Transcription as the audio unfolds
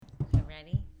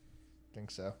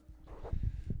think so.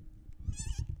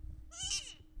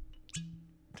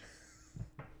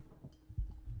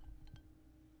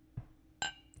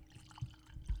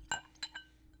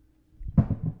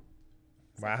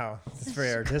 Wow, it's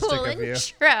very artistic Cool of you.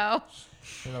 intro. I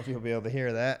don't know if you'll be able to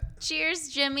hear that. Cheers,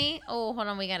 Jimmy. Oh, hold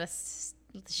on. We got to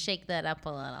shake that up a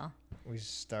little. We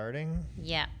starting?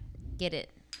 Yeah. Get it.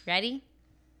 Ready? Do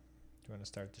you want to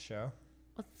start the show?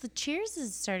 Well, the cheers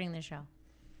is starting the show.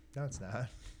 No, it's not.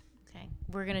 Okay.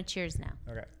 We're going to cheers now.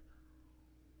 Okay.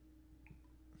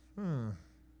 Oh,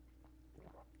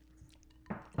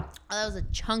 that was a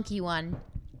chunky one.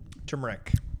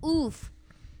 Turmeric. Oof.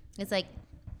 It's like,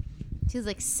 feels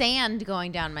like sand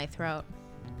going down my throat.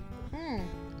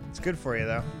 It's good for you,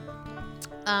 though.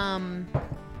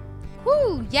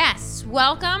 Whoo, yes.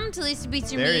 Welcome to Lisa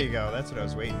Beats Your There Meat. you go. That's what I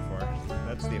was waiting for.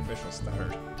 That's the official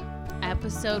start.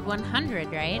 Episode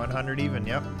 100, right? 100 even,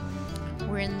 yep.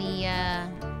 We're in the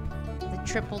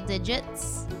triple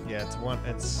digits. Yeah, it's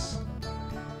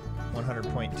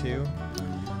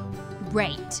 100.2.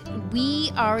 Right.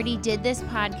 We already did this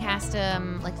podcast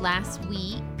like last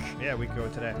week, Yeah, we go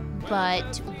today.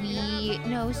 but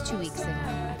it was 2 weeks ago,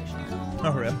 actually.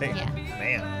 Oh, really? Yeah.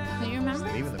 Man. Do you remember?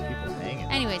 Just leaving the people hanging.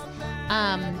 Anyways,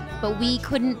 but we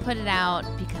couldn't put it out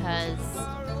because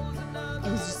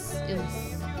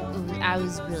I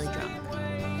was really drunk.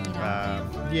 You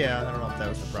know? Yeah, I don't know if that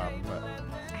was the problem, but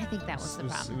I think that was the it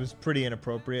problem. was pretty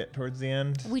inappropriate towards the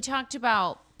end. We talked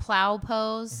about plow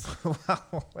pose,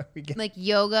 Wow. We get like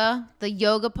yoga, the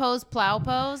yoga pose, plow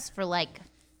pose for like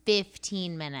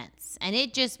 15 minutes. And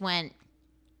it just went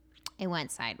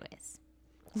sideways.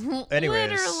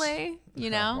 Anyways. Literally, you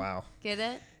know? Oh, wow. Get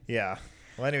it? Yeah.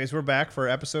 Well, anyways, we're back for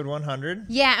episode 100.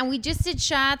 Yeah, and we just did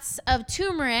shots of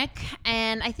turmeric,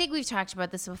 and I think we've talked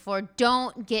about this before.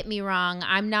 Don't get me wrong,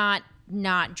 I'm not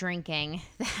drinking.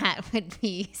 That would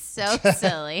be so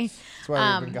silly. That's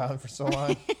why we've been gone for so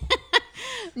long.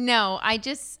 No, I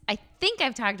think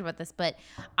I've talked about this, but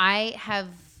I have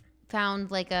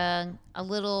found like a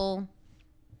little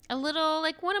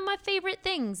like one of my favorite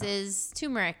things is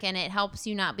turmeric, and it helps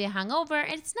you not be hungover.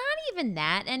 And it's not even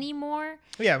that anymore.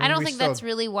 Yeah, I don't we think still- that's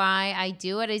really why I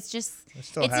do it. It's just You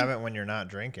still have it when you're not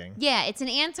drinking. Yeah, it's an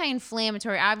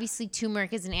anti-inflammatory. Obviously,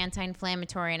 turmeric is an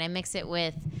anti-inflammatory, and I mix it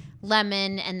with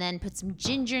lemon and then put some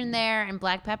ginger in there and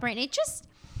black pepper, and it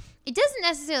doesn't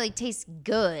necessarily taste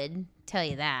good, tell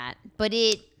you that, but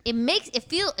it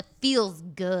feels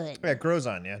good. Yeah, it grows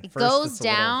on you. It First, goes it's a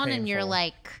little down, and you're painful.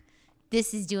 like,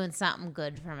 this is doing something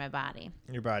good for my body.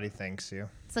 Your body thanks you.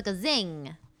 It's like a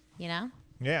zing, you know?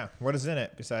 Yeah. What is in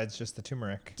it besides just the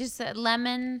turmeric? Just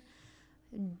lemon,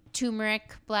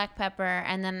 turmeric, black pepper,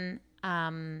 and then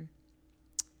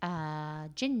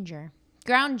ginger,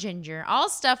 ground ginger, all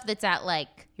stuff that's at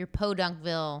like your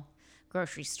Podunkville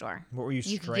grocery store. What were you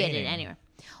You can straining? get it anywhere.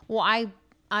 Well,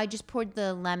 I just poured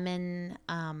the lemon.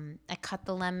 I cut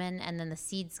the lemon, and then the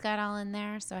seeds got all in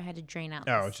there, so I had to drain out.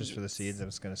 Oh, it's just for the seeds. I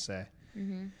was gonna say.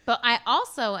 But I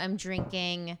also am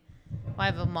drinking. Well, I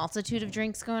have a multitude of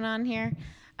drinks going on here.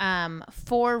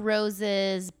 Four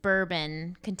Roses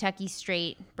bourbon, Kentucky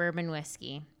straight bourbon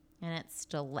whiskey, and it's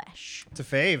delish. It's a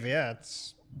fave. Yeah.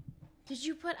 It's Did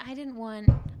you put? I didn't want.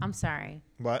 I'm sorry.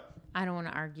 what? I don't want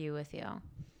to argue with you.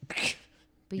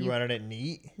 But You wanted it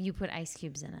neat. you put ice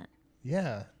cubes in it.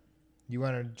 Yeah. You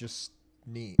wanted just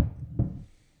neat.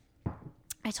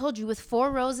 I told you with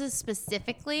Four Roses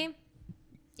specifically,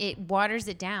 it waters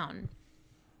it down.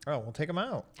 Oh, we'll take them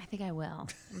out. I think I will.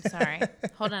 I'm sorry.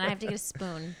 Hold on, I have to get a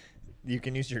spoon. You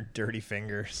can use your dirty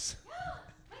fingers.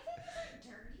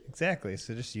 Exactly.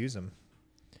 So just use them.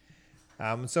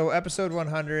 So episode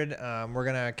 100, we're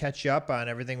going to catch you up on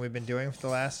everything we've been doing for the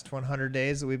last 100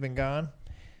 days that we've been gone.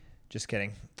 Just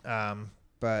kidding.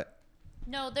 But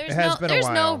No, It there's has no been a there's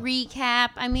no while. recap.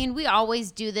 I mean, we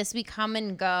always do this. We come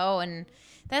and go, and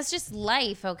that's just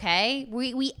life, okay?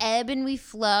 We ebb and we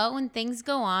flow, and things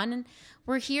go on, and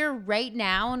we're here right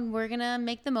now, and we're gonna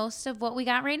make the most of what we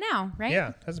got right now, right? yeah,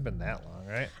 it hasn't been that long,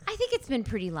 right? I think it's been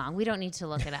pretty long. We don't need to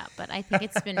look it up, but I think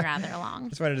it's been rather long.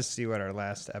 Just wanted to see what our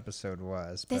last episode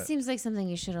was. That But, seems like something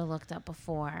you should have looked up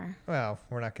before. well,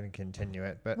 we're not going to continue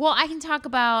it. But Well, I can talk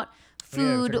about Yeah, we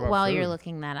food talk about while you're food.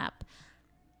 looking that up.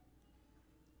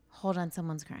 Hold on,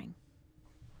 someone's crying.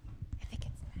 I think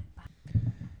it's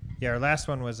yeah, our last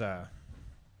one was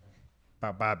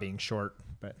about Bob being short.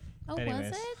 But Oh,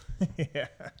 anyways. was it? Yeah,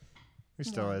 he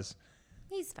still is.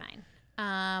 He's fine.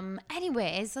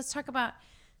 Anyways, let's talk about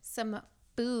some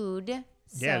food.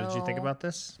 Yeah, did you think So- about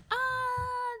this?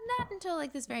 Not until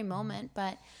like this very moment,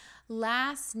 but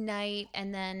last night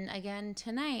and then again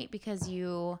tonight, because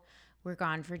you were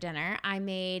gone for dinner, I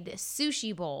made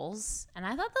sushi bowls, and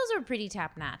I thought those were pretty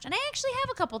top notch. And I actually have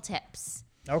a couple tips.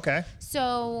 Okay.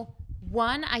 So,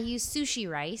 one, I use sushi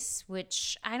rice,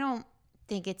 which I don't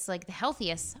think it's like the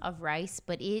healthiest of rice,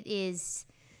 but it is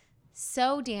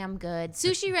so damn good.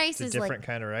 Sushi rice It's is a like different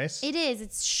kind of rice. it is.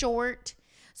 It's short.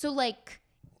 So like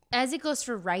as it goes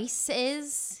for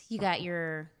rices, you got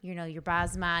your your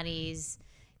basmatis,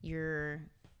 your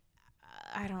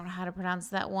I don't know how to pronounce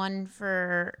that one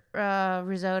for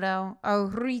risotto.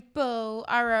 Arrito,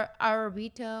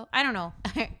 arrabito. I don't know.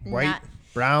 White,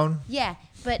 brown, Yeah,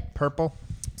 but purple.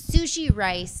 sushi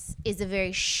rice is a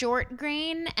very short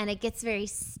grain and it gets very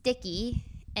sticky.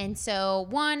 And so,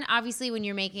 one, obviously, when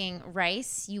you're making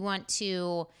rice, you want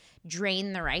to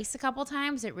drain the rice a couple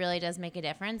times. It really does make a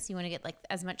difference. You want to get like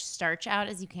as much starch out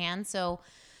as you can. So,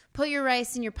 put your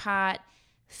rice in your pot,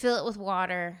 fill it with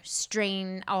water,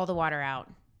 strain all the water out.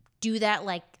 Do that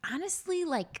like honestly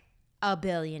like a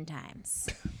billion times.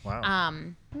 Wow.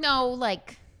 No,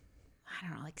 like I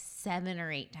don't know, like 7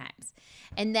 or 8 times.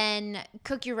 And then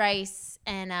cook your rice.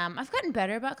 And I've gotten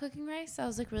better about cooking rice. I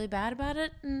was like really bad about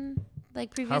it in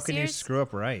like previous years. How can you screw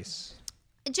up rice?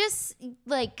 Just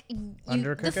like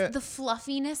Undercook it? the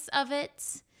fluffiness of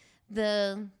it.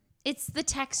 It's the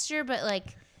texture, but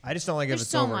like I just don't like if there's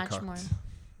it's so overcooked. much more.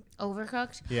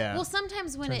 Overcooked? Yeah. Well,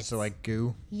 sometimes when Turns it's to like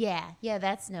goo. yeah,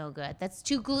 that's no good. That's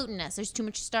too glutinous. There's too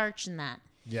much starch in that.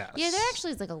 Yes. Yeah, there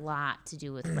actually is like a lot to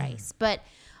do with rice. But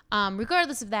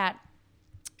regardless of that,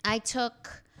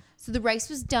 so the rice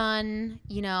was done,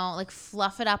 like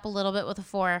fluff it up a little bit with a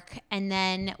fork. And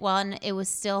then when it was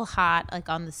still hot, like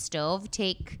on the stove,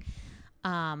 take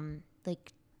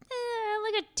like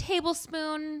a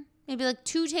tablespoon, maybe like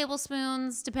 2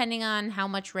 tablespoons, depending on how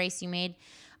much rice you made,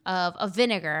 of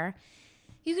vinegar.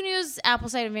 You can use apple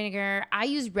cider vinegar. I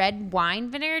use red wine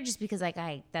vinegar just because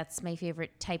that's my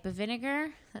favorite type of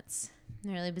vinegar. That's a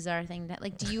really bizarre thing.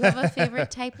 Do you have a favorite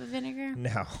type of vinegar?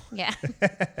 No. Yeah.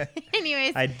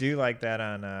 Anyways. I do like that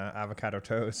on avocado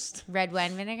toast. Red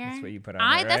wine vinegar? That's what you put on it,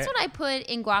 right? That's what I put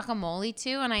in guacamole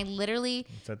too, and I literally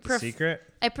Is that the secret?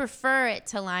 I prefer it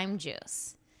to lime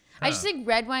juice. I just think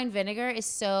red wine vinegar is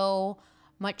so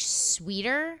much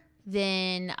sweeter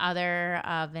than other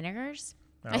vinegars.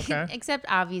 Okay. Except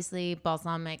obviously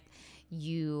balsamic,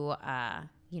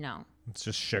 It's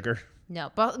just sugar.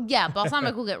 no,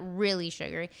 balsamic will get really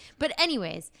sugary. But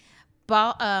anyways,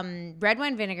 red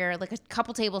wine vinegar, like a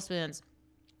couple tablespoons,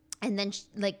 and then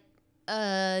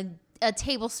a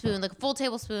tablespoon, like a full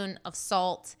tablespoon of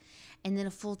salt, and then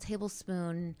a full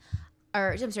tablespoon,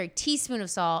 teaspoon of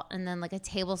salt, and then like a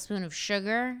tablespoon of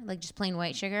sugar, like just plain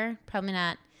white sugar. Probably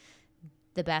not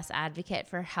the best advocate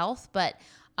for health, but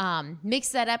mix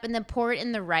that up and then pour it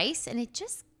in the rice, and it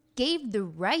just gave the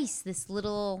rice this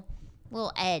little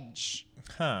edge.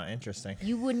 Huh, interesting.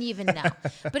 You wouldn't even know.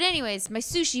 But anyways, my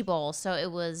sushi bowl. So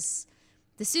it was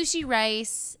the sushi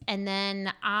rice, and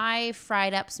then I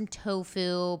fried up some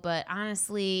tofu, but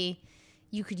honestly,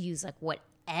 you could use like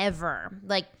whatever.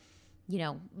 Like,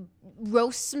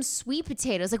 roast some sweet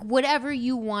potatoes, like whatever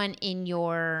you want in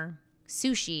your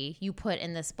sushi, you put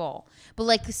in this bowl. But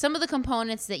like some of the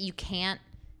components that you can't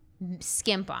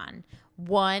skimp on.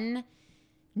 One,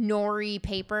 nori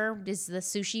paper is the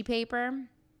sushi paper,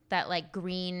 that like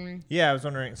green Yeah, I was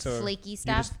wondering. So flaky you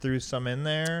stuff. just threw some in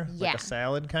there, Yeah. like a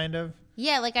salad kind of,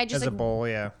 Yeah, like I just as a bowl.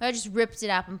 Yeah. I just ripped it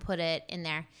up and put it in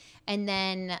there. And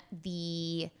then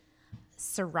the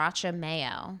sriracha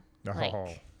mayo. Oh.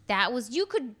 That was, you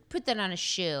could put that on a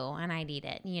shoe and I'd eat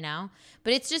it,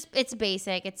 But it's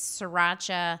basic. It's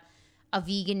sriracha, a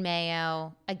vegan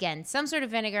mayo, again, some sort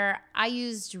of vinegar. I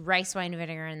used rice wine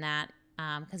vinegar in that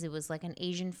because it was like an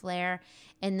Asian flair.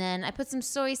 And then I put some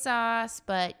soy sauce,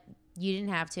 but you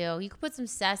didn't have to. You could put some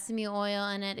sesame oil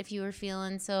in it if you were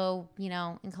feeling so,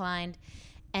 inclined.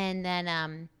 And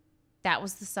then that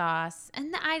was the sauce.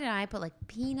 And I put like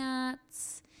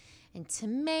peanuts and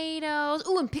tomatoes.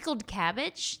 Ooh, and pickled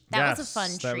cabbage. That was a fun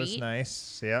treat. That was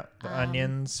nice. Yeah. The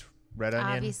onions, red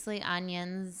onion. Obviously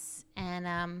onions. And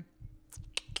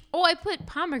I put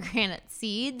pomegranate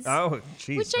seeds. Oh,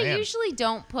 jeez, which man. I usually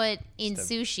don't put in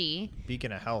Just a sushi.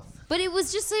 Beacon of health. But it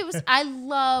was I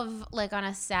love like on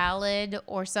a salad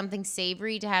or something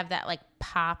savory to have that like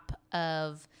pop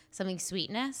of something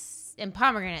sweetness. And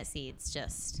pomegranate seeds,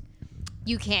 just,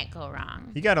 you can't go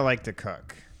wrong. You got to like to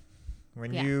cook.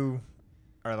 When Yeah. you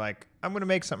are like, I'm going to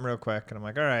make something real quick. And I'm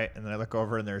like, all right. And then I look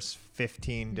over and there's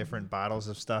 15 Mm-hmm. different bottles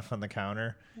of stuff on the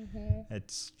counter.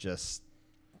 It's just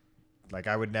like,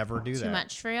 I would never do that. Too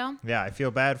much for you? Yeah. I feel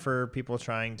bad for people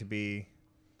trying to be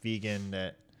vegan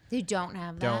that You don't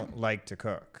have that. don't like to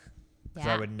cook. Because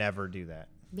I Yeah. would never do that.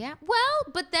 Yeah. Well,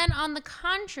 but then on the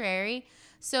contrary,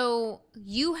 so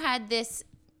you had this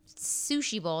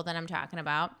sushi bowl that I'm talking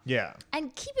about. Yeah.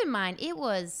 And keep in mind, it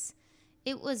was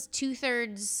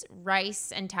 2/3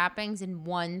 rice and toppings and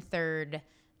 1/3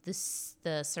 the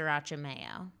sriracha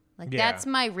mayo. Like Yeah. that's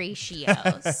my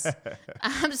ratios.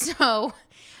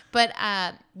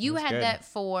 You That's had good. that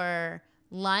for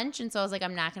lunch, and so I was like,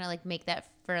 I'm not gonna like make that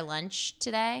for lunch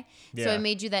today. So I Yeah.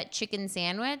 made you that chicken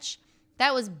sandwich.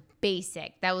 That was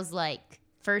basic. That was like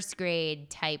first grade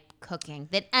type cooking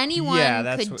that anyone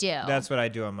could do. That's what I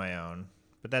do on my own.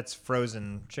 But that's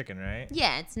frozen chicken, right?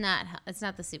 Yeah, it's not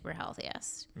the super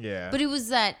healthiest. Yeah. But it was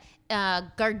that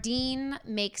Gardein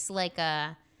makes like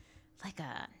a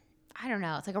I don't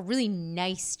know, it's like a really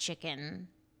nice chicken.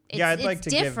 Yeah, I'd like it's to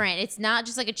give- different. It's not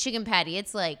just like a chicken patty.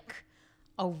 It's like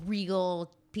a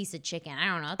real piece of chicken. I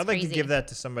don't know. It's I'd like crazy. to give that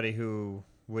to somebody who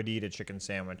would eat a chicken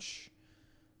sandwich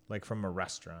like from a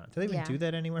restaurant. Do they even Yeah. do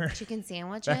that anywhere? chicken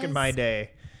sandwiches. Back in my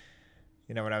day,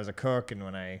 when I was a cook and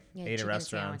when I Yeah, ate at chicken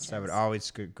restaurants, I would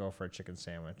sandwiches. always go for a chicken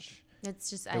sandwich. It's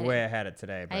just The way I had it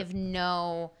today. I But have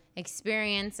no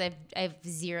experience. I have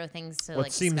zero things to well,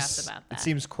 like discuss about that. it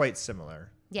seems quite similar.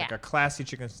 Yeah. Like a classy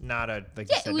chicken, not a like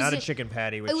Yeah, you said, it was not a a- chicken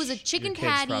patty. Which It was a your chicken kids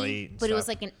probably patty, eat and but it was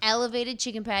stuff. like an elevated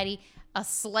chicken patty, a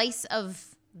slice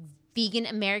of vegan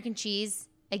American cheese,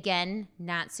 again,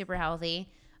 not super healthy,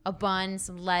 a bun,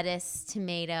 some lettuce,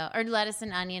 tomato, or lettuce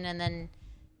and onion, and then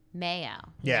mayo.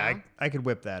 you yeah, know? I could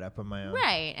whip that up on my own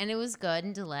Right, and it was good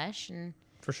and delish, and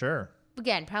for sure.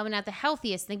 again, probably not the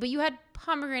healthiest thing, but you had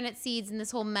pomegranate seeds and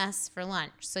this whole mess for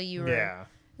lunch, so you were. Yeah.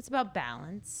 It's about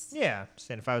balance. Yeah,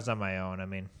 saying if I was on my own, I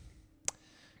mean,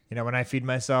 when I feed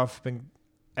myself,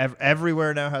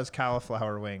 everywhere now has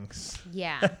cauliflower wings.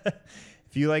 Yeah.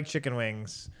 If you like chicken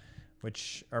wings,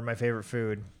 which are my favorite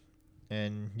food,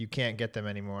 and you can't get them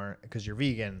anymore because you're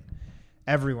vegan,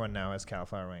 everyone now has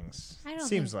cauliflower wings. I don't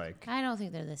Seems think, like. I don't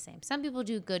think they're the same. Some people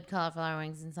do good cauliflower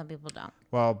wings and some people don't.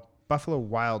 Well, Buffalo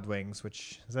Wild Wings,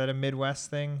 which is that a Midwest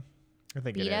thing? I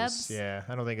think it B-dubs? is. Yeah,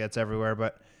 I don't think that's everywhere,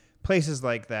 but places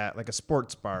like that, like a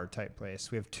sports bar type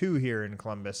place. We have two here in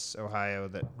Columbus, Ohio,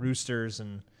 that Roosters,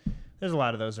 and there's a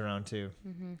lot of those around too.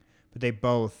 Mm-hmm. But they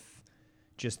both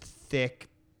just thick,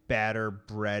 batter,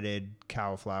 breaded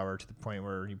cauliflower to the point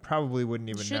where you probably wouldn't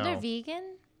even Sure, know. they're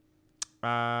vegan?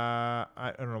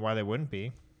 I don't know why they wouldn't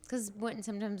be. Because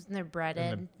sometimes when they're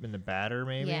breaded. In the batter,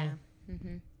 maybe. Yeah.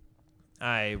 Mm-hmm.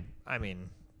 I mean,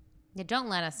 Yeah, don't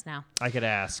let us know. I could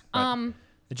ask, but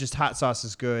it's just hot sauce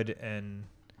is good, and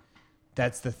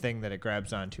that's the thing that it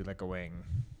grabs onto like a wing.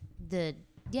 Okay.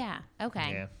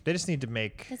 Yeah, they just need to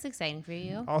make. That's exciting for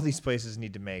you. All these places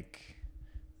need to make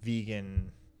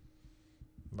vegan,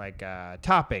 like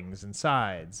toppings and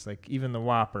sides. Like even the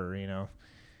Whopper,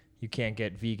 you can't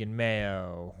get vegan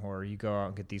mayo, or you go out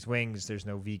and get these wings. There's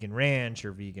no vegan ranch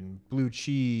or vegan blue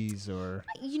cheese, or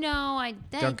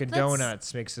Dunkin'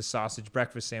 Donuts makes a sausage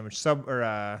breakfast sandwich.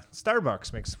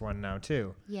 Starbucks makes one now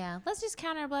too. Yeah, let's just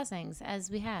count our blessings as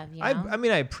we have. I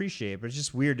mean, I appreciate it, but it's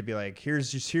just weird to be like,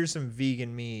 here's some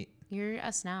vegan meat You're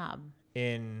a snob.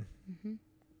 in,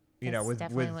 That's with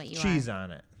definitely what you cheese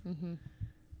on it.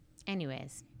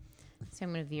 Anyways, so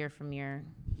I'm gonna veer from your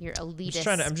elitist.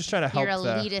 I'm just trying to help your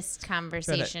elitist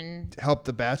conversation. help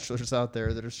the bachelors out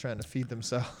there that are trying to feed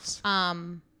themselves.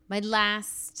 My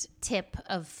last tip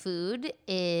of food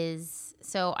is,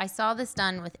 so I saw this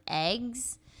done with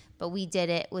eggs, but we did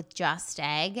it with just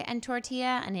egg and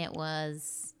tortilla, and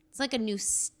it's like a new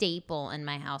staple in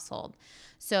my household.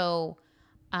 So,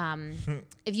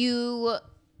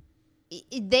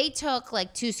 they took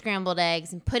like 2 scrambled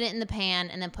eggs and put it in the pan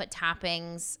and then put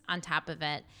toppings on top of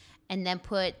it and then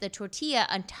put the tortilla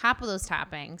on top of those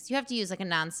toppings. You have to use like a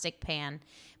nonstick pan,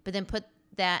 but then put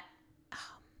that.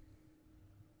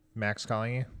 Max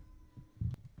calling you?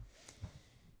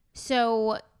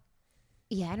 So,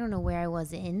 yeah, I don't know where I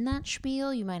was in that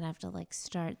spiel. You might have to like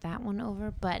start that one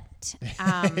over, but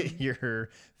Your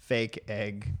fake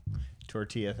egg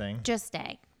tortilla thing. just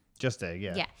egg. Just egg,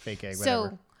 yeah. Yeah. Fake egg, So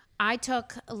whatever. I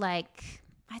took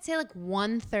I'd say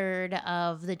 1/3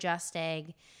 of the just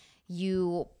egg.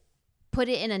 You put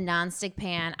it in a nonstick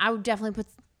pan. I would definitely put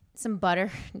some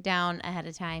butter down ahead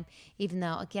of time, even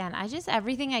though again,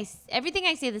 everything I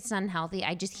say that's unhealthy,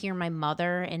 I just hear my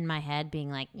mother in my head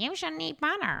being like, you shouldn't eat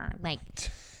butter. Like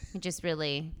it just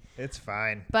really, It's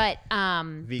fine. but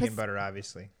Vegan butter,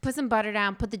 obviously. put some butter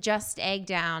down, put the just egg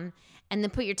down, and then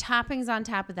put your toppings on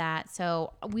top of that.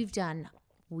 So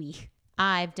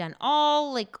I've done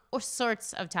all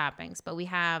sorts of toppings, but we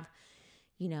have,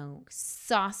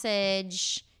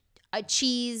 sausage,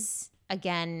 cheese,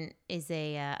 again, is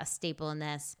a staple in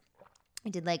this. I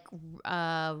did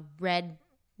red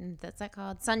That's that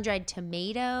called? Sun-dried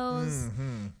tomatoes,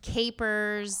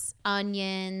 capers,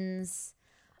 onions.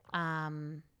 I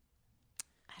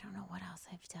don't know what else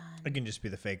I've done. It can just be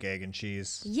the fake egg and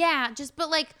cheese. Yeah, but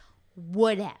like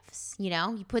whatevs,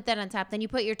 you put that on top. Then you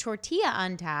put your tortilla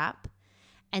on top.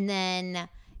 And then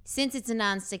since it's a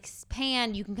nonstick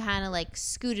pan, you can kind of like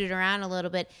scoot it around a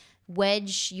little bit,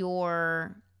 wedge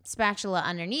your spatula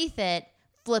underneath it,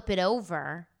 flip it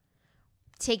over,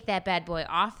 take that bad boy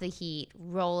off the heat,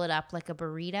 roll it up like a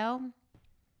burrito.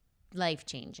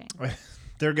 Life-changing.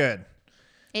 They're good.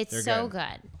 They're so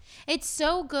good. It's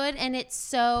so good, and it's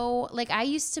so, like, I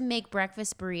used to make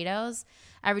breakfast burritos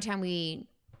every time we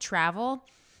travel.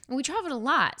 And we traveled a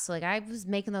lot, so, like, I was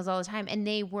making those all the time, and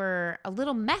they were a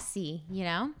little messy,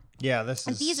 Yeah,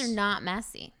 these are not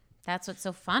messy. That's what's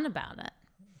so fun about it.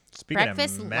 Speaking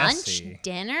Breakfast, of messy, lunch,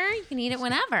 dinner, you can eat it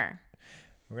whenever.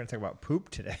 We're going to talk about poop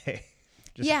today.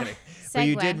 Just Yeah, kidding. But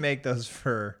you segue. did make those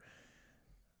for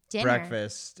Dinner.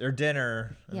 breakfast or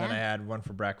dinner, and then Yeah. I had one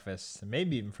for breakfast, and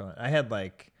maybe even for lunch. I had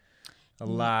like a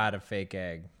lot of fake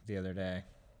egg the other day.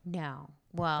 No.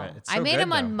 Well, But it's I so made good,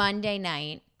 them on though. Monday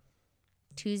night.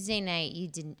 Tuesday night, you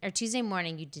didn't, or Tuesday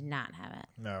morning, you did not have it.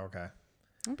 No, okay.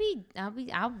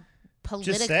 I'll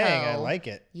politico Just saying, I like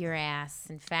it. your ass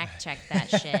and fact check that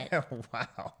shit.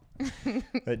 Wow.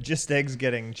 But just eggs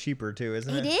getting cheaper too,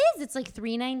 isn't it? It is. It's like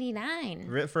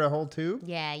 $3.99. For a whole tube?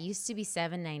 Yeah, it used to be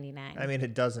 $7.99. I mean, a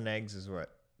dozen eggs is what,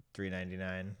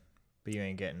 $3.99, but you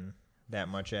ain't getting that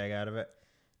much egg out of it.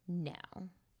 No,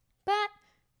 but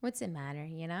what's it matter?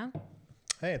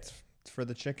 Hey, it's for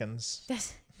the chickens.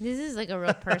 This is like a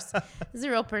real person. This is a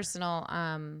real personal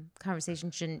conversation.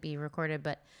 Shouldn't be recorded,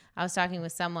 but I was talking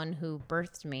with someone who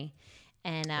birthed me,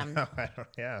 and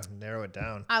Narrow it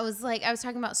down. I was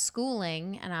talking about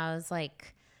schooling, and I was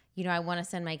like, I want to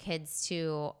send my kids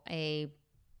to a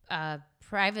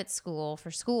private school for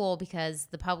school because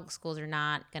the public schools are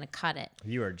not going to cut it.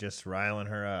 You are just riling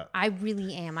her up. I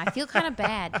really am. I feel kind of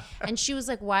bad. And she was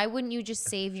like, why wouldn't you just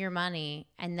save your money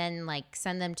and then like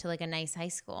send them to like a nice high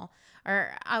school?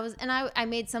 I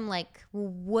made some like,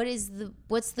 well,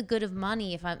 what's the good of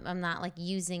money if I'm not like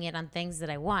using it on things that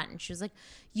I want? And she was like,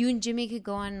 you and Jimmy could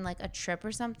go on like a trip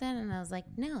or something. And I was like,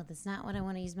 no, that's not what I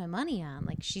want to use my money on.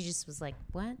 Like, she just was like,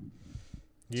 what?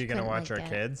 You're going to couldn't, watch like, our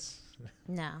get it. kids?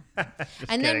 No. Just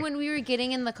And then kidding. when we were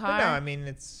getting in the car, But no, I mean,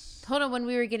 it's... hold on, when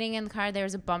we were getting in the car, there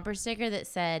was a bumper sticker that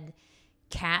said,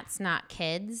 cats, not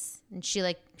kids. And she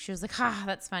was like,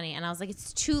 that's funny. And I was like,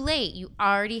 it's too late. You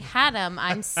already had them.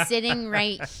 I'm sitting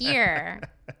right here.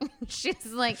 She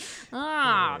was like,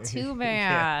 too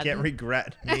bad. Can't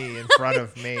regret me in front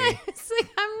of me. It's like,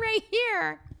 I'm right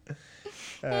here.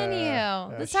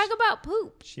 Anywho, let's talk about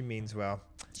poop. She means well.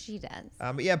 She does.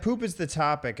 But yeah, poop is the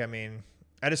topic. I mean,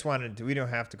 I just wanted to, we don't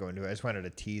have to go into it. I just wanted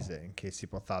to tease it in case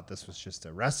people thought this was just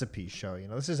a recipe show.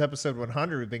 This is episode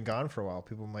 100. We've been gone for a while.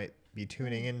 People might be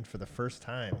tuning in for the first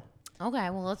time.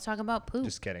 Okay, well, let's talk about poop.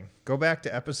 Just kidding. Go back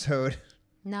to episode.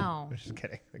 No. Just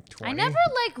kidding. Like 20. I never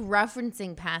like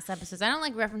referencing past episodes. I don't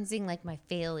like referencing like my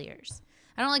failures.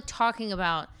 I don't like talking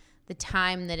about the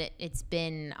time that it's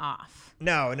been off.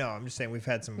 No. I'm just saying we've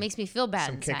had some. Makes me feel bad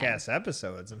Some inside. kick-ass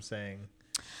episodes. I'm saying.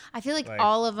 I feel like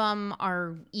all of them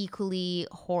are equally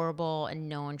horrible and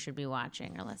no one should be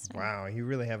watching or listening. Wow, you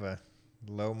really have a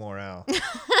low morale.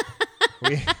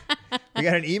 we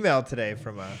got an email today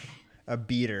from a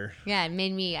beater. Yeah, it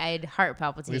made me, I had heart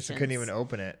palpitations. We couldn't even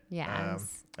open it. Yeah.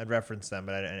 I'd reference them,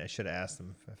 but I should have asked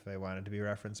them if they wanted to be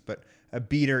referenced. But a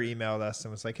beater emailed us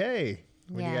and was like, hey,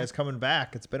 when you guys coming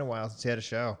back? It's been a while since you had a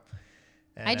show.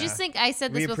 And, I just think I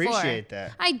said this before. We appreciate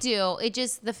that. I do. It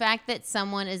just, the fact that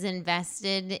someone is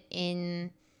invested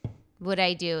in what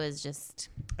I do is just,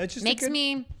 It just makes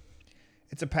me.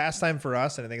 It's a pastime for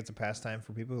us, and I think it's a pastime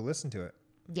for people who listen to it.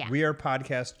 Yeah. We are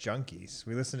podcast junkies.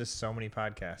 We listen to so many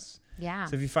podcasts. Yeah.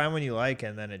 So if you find one you like,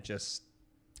 and then it just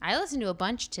I listened to a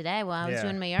bunch today while I was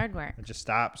doing my yard work. It just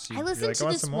stops. I listened to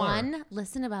this one.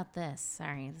 Listen about this.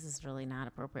 Sorry, this is really not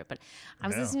appropriate, but I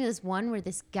was listening to this one where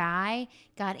this guy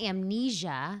got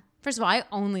amnesia. First of all, I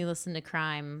only listen to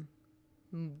crime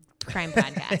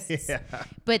podcasts. Yeah.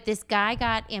 But this guy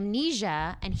got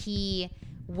amnesia and he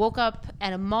woke up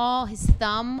at a mall. His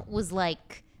thumb was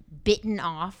like bitten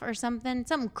off or something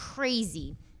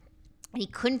crazy. And he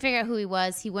couldn't figure out who he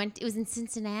was. It was in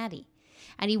Cincinnati.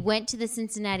 And he went to the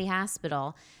Cincinnati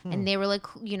hospital, and they were like,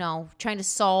 trying to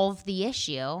solve the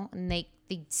issue. And they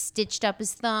stitched up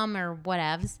his thumb or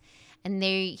whatevs. And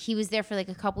he was there for like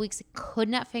a couple weeks. Could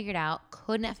not figure it out.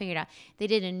 They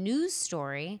did a news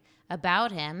story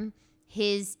about him.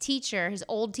 His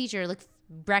old teacher,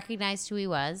 recognized who he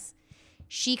was.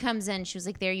 she comes in. She was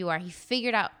like, "There you are." He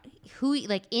figured out who,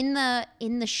 like in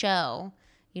the show,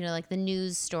 you know, like the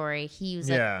news story. He was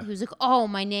like, "Oh,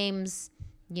 my name's,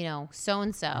 you know, so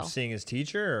and so." Seeing his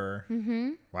teacher,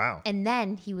 or wow. And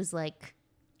then he was like,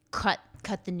 "Cut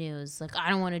the news. Like, I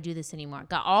don't want to do this anymore."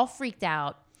 Got all freaked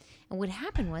out. And what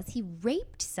happened was he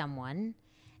raped someone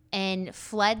and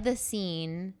fled the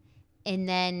scene, and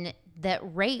then that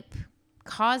rape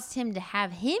caused him to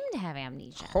have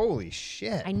amnesia. Holy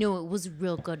shit. I know, it was a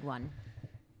real good one.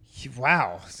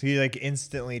 Wow. So he like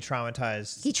instantly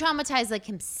traumatized He traumatized like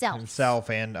himself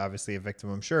and obviously a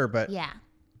victim, I'm sure, but Yeah.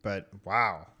 But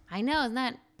wow. I know, isn't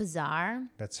that bizarre?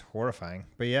 That's horrifying.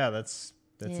 But yeah, that's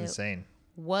It insane.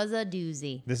 Was a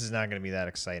doozy. This is not going to be that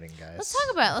exciting, guys.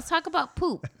 Let's talk about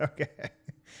poop. Okay.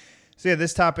 So yeah,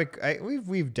 this topic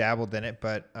we've dabbled in it,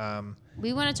 but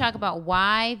we want to talk about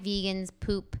why vegans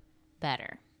poop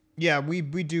better. Yeah, we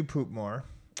do poop more,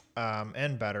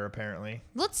 and better apparently.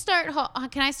 Let's start.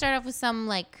 Can I start off with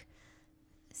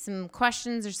some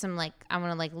questions or some I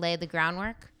want to lay the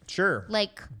groundwork? Sure.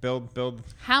 Like build.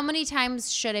 How many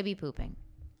times should I be pooping?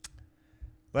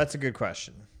 That's a good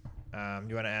question.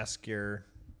 You want to ask your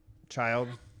child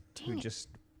who just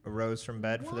arose from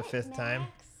bed for the fifth time?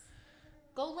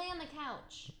 Go lay on the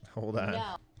couch. Hold on.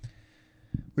 No.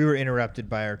 We were interrupted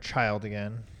by our child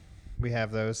again. We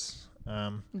have those.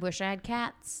 Wish I had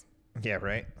cats. Yeah,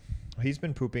 right. He's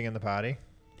been pooping in the potty.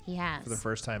 He has. For the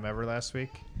first time ever last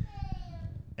week.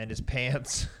 And his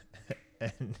pants.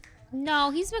 And no,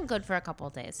 he's been good for a couple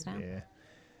of days now. Yeah.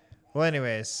 Well,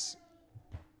 anyways.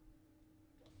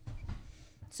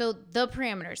 So the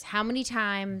parameters. How many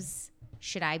times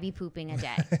should I be pooping a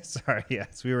day? Sorry,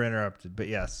 yes. We were interrupted, but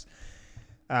yes.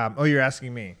 You're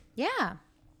asking me. Yeah.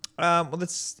 Well,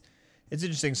 it's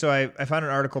interesting. So I found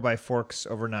an article by Forks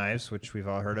Over Knives, which we've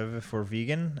all heard of if we're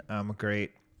vegan. A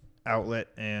great outlet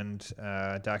and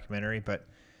documentary. But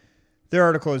their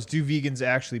article is, do vegans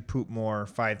actually poop more?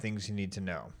 5 things you need to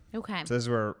know. Okay. So this is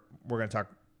where we're going to talk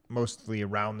mostly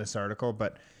around this article.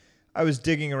 But I was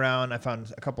digging around. I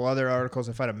found a couple other articles.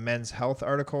 I found a Men's Health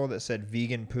article that said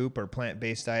vegan poop or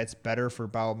plant-based diets better for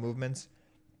bowel movements.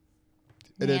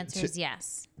 The answer is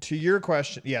yes. To your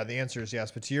question, yeah, the answer is yes.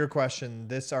 But to your question,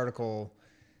 this article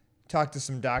talked to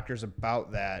some doctors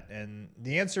about that. And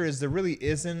the answer is there really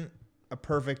isn't a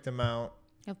perfect amount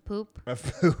of poop.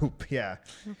 Yeah.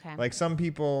 Okay. Like some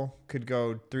people could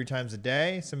go 3 times a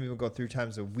day. Some people go 3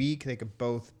 times a week. They could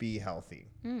both be healthy.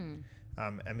 I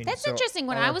mean, that's interesting.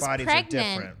 When I was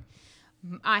pregnant,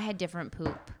 I had different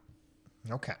poop.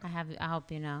 Okay. I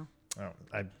hope you know. Oh,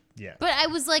 yeah. But I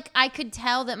was I could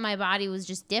tell that my body was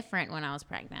just different when I was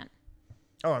pregnant.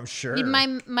 Oh, I'm sure.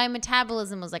 My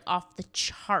metabolism was off the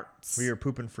charts. We were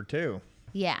pooping for 2.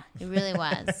 Yeah, it really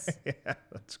was. Yeah,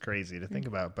 that's crazy to think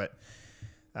about. But,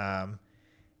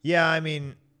 yeah, I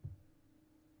mean,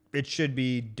 it should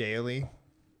be daily.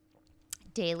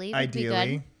 Daily would ideally.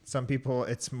 Be good. Some people,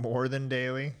 it's more than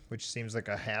daily, which seems like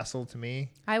a hassle to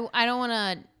me. I don't want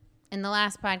to. In the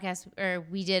last podcast,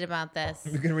 we did about this.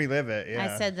 You can relive it, yeah.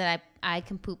 I said that I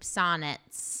can poop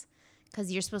sonnets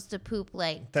because you're supposed to poop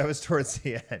That was towards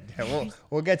the end. Yeah,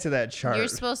 we'll get to that chart. You're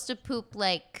supposed to poop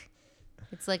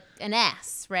it's like an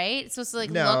S, right? It's supposed to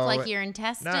look like your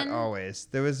intestine. Not always.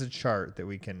 There was a chart that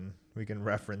we can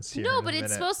reference here. No, but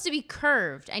it's supposed to be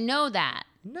curved. I know that.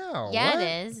 No. Yeah, what?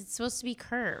 it is. It's supposed to be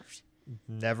curved.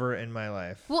 Never in my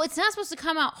life. Well, it's not supposed to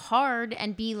come out hard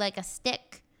and be like a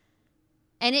stick.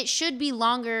 And it should be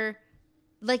longer.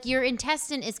 Your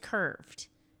intestine is curved.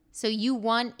 So you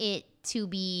want it to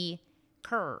be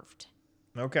curved.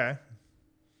 Okay.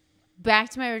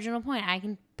 Back to my original point. I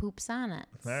can poop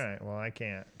sonnets. All right. Well, I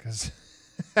can't because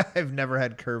I've never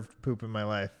had curved poop in my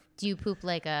life. Do you poop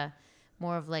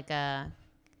more of the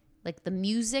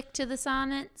music to the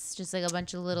sonnets? Just a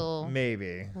bunch of little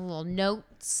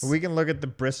notes? We can look at the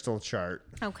Bristol chart.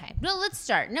 Okay. No, let's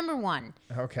start. Number 1.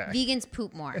 Okay. Vegans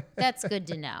poop more. That's good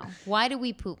to know. Why do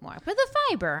we poop more? For the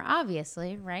fiber,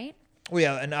 obviously, right? Well,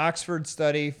 yeah, an Oxford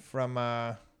study from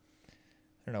I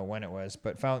don't know when it was,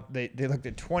 but found they looked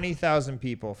at 20,000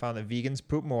 people, found that vegans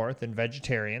poop more than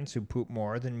vegetarians, who poop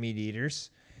more than meat eaters.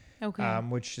 Okay.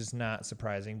 Which is not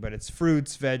surprising, but it's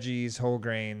fruits, veggies, whole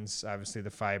grains, obviously the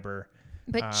fiber.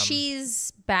 But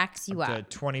cheese backs you up.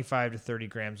 25 to 30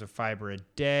 grams of fiber a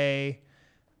day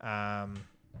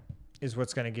is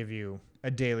what's going to give you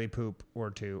a daily poop or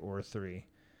 2 or 3.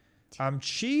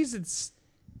 Cheese,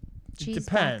 Cheese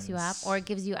depends. backs you up, or it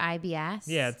gives you IBS.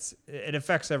 Yeah, it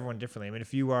affects everyone differently. I mean,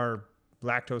 if you are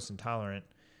lactose intolerant,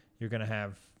 you're going to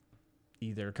have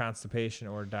either constipation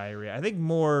or diarrhea. I think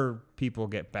more people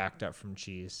get backed up from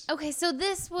cheese. Okay, so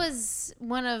this was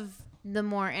one of the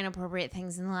more inappropriate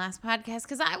things in the last podcast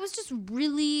because I was just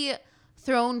really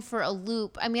thrown for a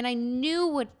loop. I mean, I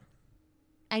knew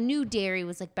dairy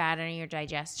was like bad on your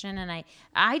digestion, and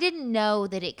I didn't know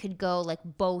that it could go like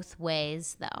both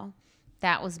ways though.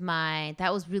 That was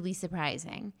really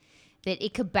surprising that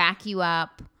it could back you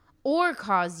up or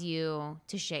cause you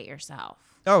to shit yourself.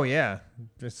 Oh yeah,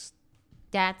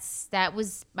 that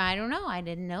was I don't know. I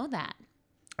didn't know that.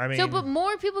 I mean, but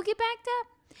more people get backed up.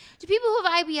 Do people who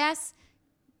have IBS,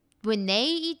 when they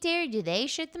eat dairy, do they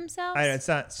shit themselves? it's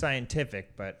not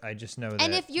scientific, but I just know that.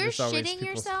 And if you're shitting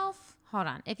yourself, hold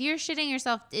on. If you're shitting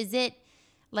yourself, is it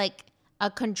like a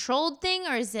controlled thing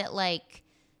or is it like,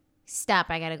 stop,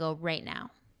 I gotta go right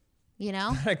now? You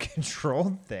know? Not a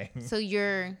controlled thing. So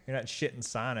you're not shitting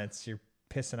sonnets. You're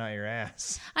pissing out your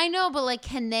ass. I know, but like,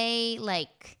 can they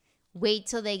like wait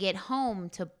till they get home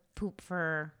to poop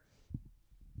for,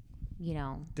 you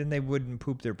know? Then they wouldn't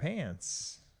poop their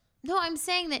pants. No, I'm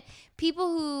saying that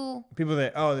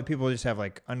the people just have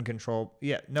like uncontrolled.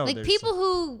 Yeah, no. Like people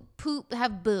who poop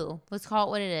have boo. Let's call it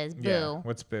what it is. Boo. Yeah,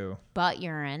 what's boo? Butt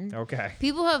urine. Okay.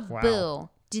 People have Wow. boo.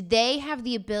 Do they have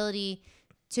the ability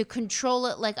to control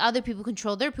it like other people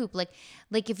control their poop? Like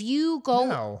if you go.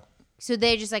 No. So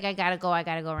they're just like, I gotta go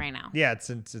right now. Yeah, it's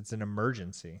an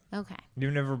emergency. Okay.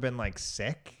 You've never been like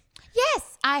sick?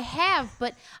 Yes, I have.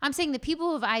 But I'm saying the people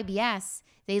who have IBS,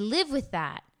 they live with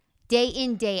that day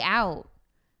in, day out.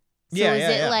 So is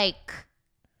it like,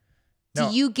 do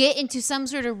you get into some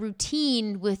sort of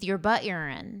routine with your butt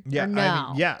urine? Yeah. Or no? I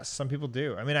mean, yes, some people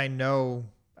do. I mean,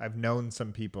 I've known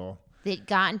some people that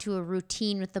got into a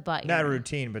routine with the butt urine. Not a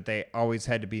routine, but they always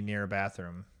had to be near a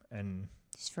bathroom and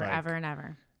just forever and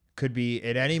ever. Could be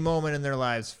at any moment in their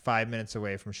lives 5 minutes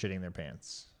away from shitting their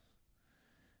pants.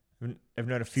 I've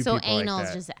known a few people like that. So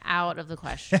anal's just out of the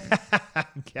question. I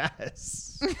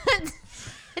guess.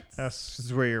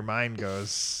 That's where your mind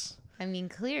goes. I mean,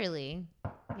 clearly,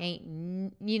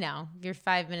 you're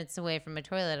 5 minutes away from a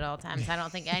toilet at all times. I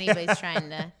don't think anybody's trying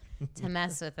to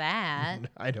mess with that.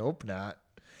 I'd hope not.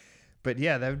 But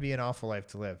yeah, that would be an awful life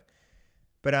to live.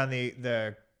 But on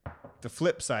the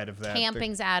flip side of that,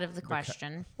 camping's out of the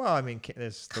question. Well, I mean,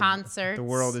 there's concerts. The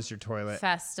world is your toilet.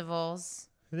 Festivals.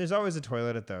 There's always a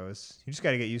toilet at those. You just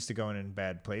got to get used to going in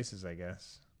bad places, I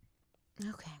guess.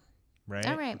 Okay. Right?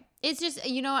 All right. It's just,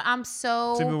 you know what? I'm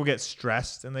so... Some people get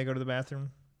stressed and they go to the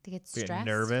bathroom. They get They stressed?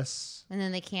 get nervous. And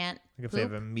then they can't Like if poop? they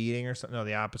have a meeting or something. No,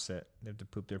 the opposite. They have to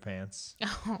poop their pants.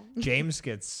 Oh. James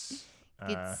gets...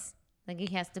 like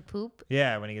he has to poop?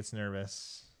 Yeah, when he gets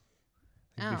nervous.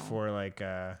 Oh. Before, like,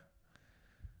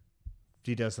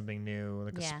 he does something new,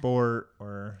 like a Yeah. sport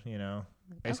or, ice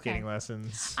Okay. skating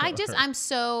lessons.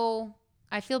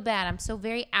 I feel bad. I'm so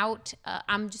very out.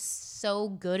 I'm just so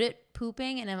good at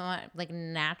pooping in a like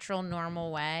natural,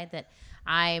 normal way that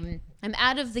I'm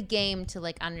out of the game to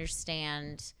like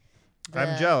understand.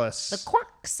 I'm jealous. The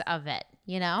quirks of it,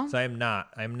 you know. So I'm not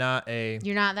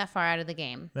You're not that far out of the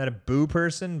game. not a boo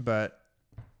person, but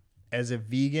as a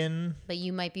vegan, But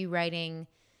you might be writing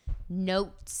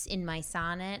notes in my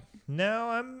sonnet.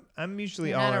 no, I'm usually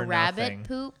You're all not or a rabbit nothing.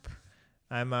 poop.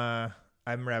 I'm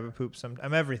rabbit poop.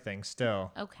 I'm everything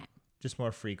still, Okay. just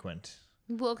more frequent.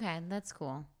 Well, okay, that's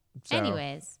cool. So,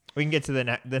 Anyways, we can get to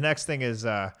the next thing is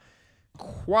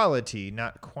quality,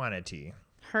 not quantity.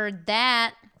 heard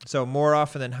that. So more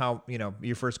often than how,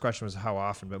 your first question was how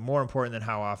often, but more important than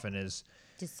how often is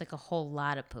Just like a whole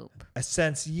lot of poop. a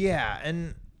sense. Yeah.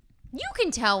 And You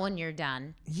can tell when you're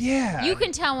done. yeah, You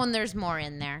can tell when there's more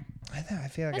in there. I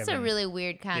feel like That's a really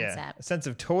weird concept. a sense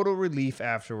of total relief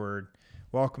afterward,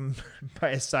 welcomed by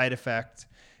a side effect,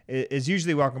 is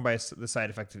usually welcomed by the side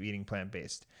effect of eating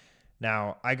plant-based.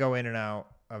 Now, I go in and out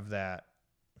of that.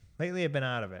 Lately, I've been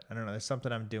out of it. I don't know. There's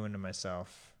something I'm doing to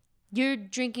myself. You're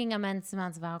drinking immense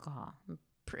amounts of alcohol. I'm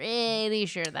pretty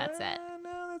sure that's it.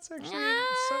 No, that's actually something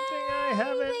I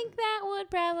haven't. I think that would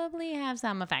probably have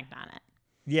some effect on it.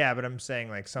 Yeah, but I'm saying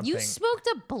like something. You smoked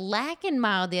a Black and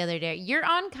Mild the other day. You're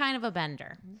on kind of a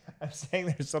bender. I'm saying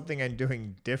there's something I'm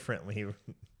doing differently.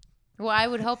 Well, I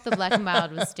would hope the Black and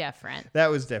Mild was different.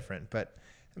 That was different, but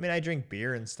I mean, I drink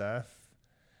beer and stuff.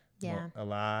 Yeah. A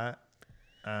lot.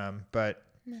 But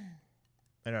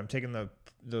I know I'm taking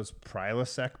those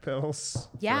Prilosec pills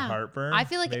for heartburn. I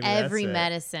feel like Maybe every that's it.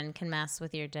 medicine can mess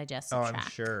with your digestive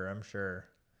tract. I'm sure.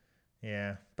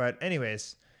 Yeah. But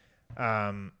anyways,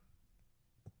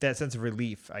 that sense of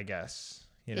relief, I guess,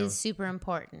 is super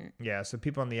important. Yeah. So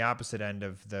people on the opposite end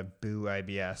of the boo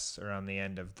IBS are on the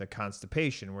end of the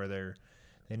constipation where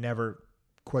they never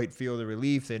quite feel the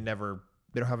relief. They never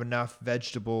they don't have enough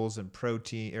vegetables and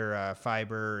protein or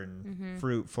fiber and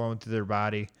fruit flowing through their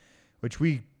body, which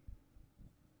we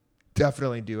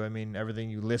definitely do. I mean, everything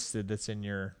you listed that's in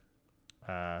your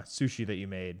sushi that you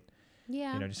made,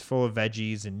 Yeah. you know, just full of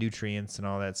veggies and nutrients and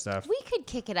all that stuff. We could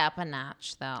kick it up a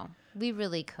notch, though. We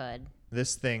really could.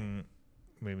 This thing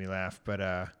made me laugh, but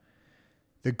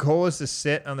the goal is to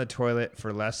sit on the toilet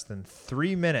for less than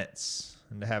 3 minutes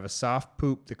and to have a soft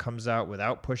poop that comes out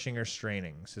without pushing or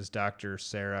straining, says Dr.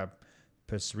 Sarah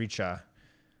Pasricha,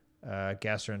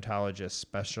 gastroenterologist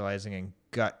specializing in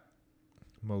gut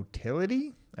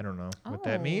motility. I don't know what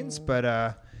that means, but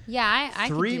Yeah, I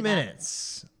could 3 do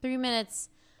minutes. That. 3 minutes.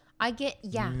 I get,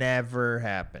 yeah. Never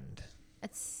happened.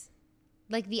 It's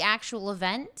like the actual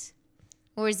event?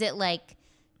 Or is it like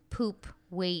poop,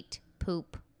 wait,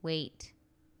 poop, wait?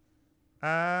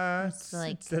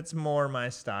 That's more my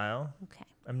style. Okay.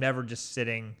 I'm never just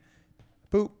sitting,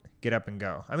 poop, get up and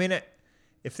go. I mean,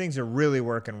 if things are really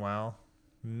working well,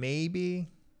 maybe.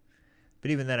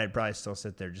 But even then, I'd probably still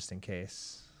sit there just in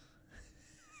case.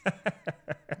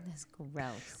 That's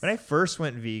gross. When I first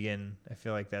went vegan, I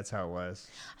feel like that's how it was.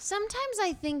 Sometimes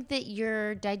I think that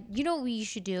you know what we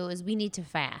should do is we need to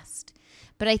fast.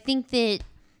 But I think that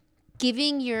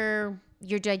giving your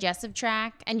digestive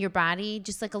tract and your body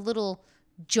just like a little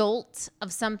jolt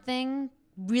of something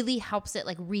really helps it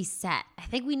like reset. I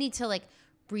think we need to like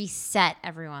reset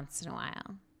every once in a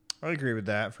while. I agree with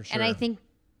that for sure. And I think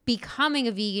becoming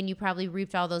a vegan, you probably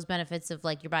reaped all those benefits of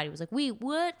like your body was like, wait,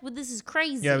 what? Well, this is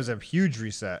crazy. Yeah, it was a huge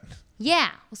reset.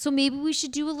 Yeah. So maybe we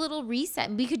should do a little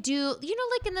reset. We could do, you know,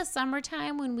 like in the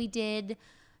summertime when we did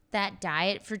that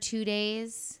diet for 2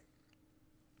 days.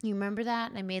 You remember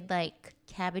that? And I made like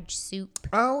cabbage soup.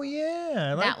 Oh, yeah.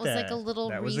 I like that. That was like a little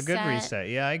reset. That was a good reset.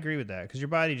 Yeah, I agree with that. Because your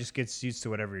body just gets used to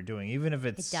whatever you're doing. Even if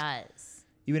it's... It does.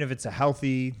 Even if it's a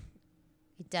healthy...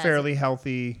 It does. Fairly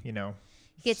healthy, you know,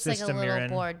 it gets like a system you're little in.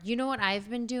 bored. You know what I've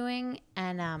been doing?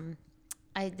 And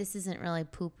this isn't really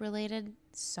poop related.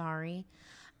 Sorry.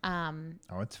 Oh,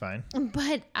 it's fine.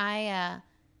 But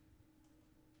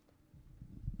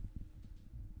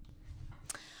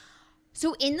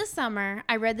so in the summer,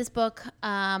 I read this book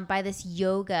by this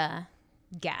yoga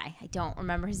guy. I don't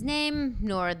remember his name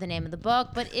nor the name of the book,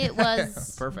 but it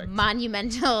was Perfect.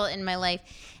 Monumental in my life.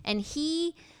 And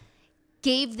he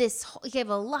gave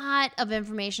a lot of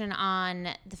information on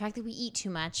the fact that we eat too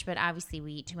much, but obviously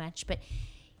we eat too much, but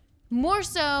more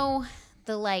so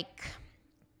the like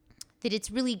that it's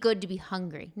really good to be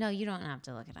hungry. No, you don't have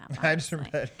to look it up. I just honestly.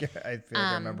 remember, I feel like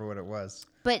I remember what it was.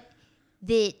 But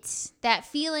that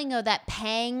feeling of that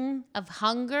pang of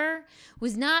hunger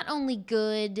was not only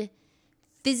good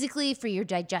physically for your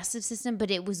digestive system, but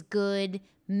it was good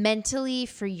mentally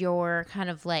for your kind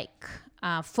of like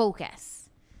focus.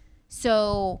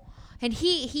 So, and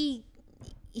he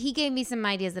gave me some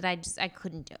ideas that I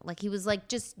couldn't do. Like he was like,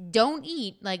 just don't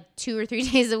eat like 2 or 3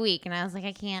 days a week. And I was like,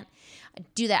 I can't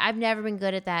do that. I've never been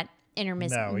good at that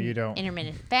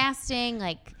intermittent fasting.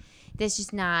 Like that's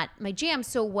just not my jam.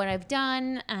 So what I've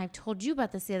done, and I've told you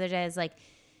about this the other day, is like,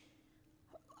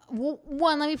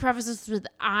 one, let me preface this with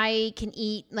I can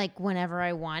eat like whenever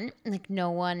I want. Like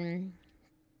no one,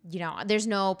 you know, there's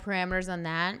no parameters on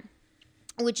that,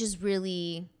 which is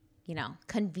really, you know,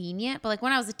 convenient. But like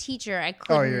when I was a teacher, I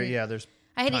couldn't. There's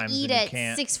I had to times eat when you at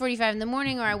can't. 6:45 in the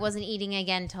morning, or I wasn't eating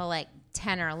again till like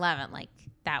 10 or 11. Like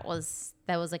that was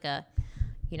like a,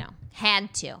 you know,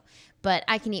 had to. But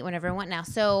I can eat whenever I want now.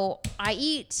 So I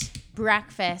eat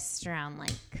breakfast around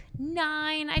like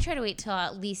 9. I try to wait till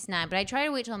at least 9, but I try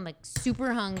to wait till I'm like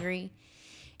super hungry.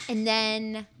 And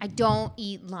then I don't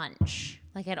eat lunch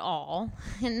like at all.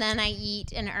 And then I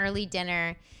eat an early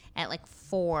dinner at like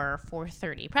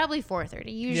 4:30, probably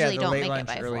 4:30. Usually the don't late make lunch,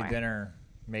 it by early 4. dinner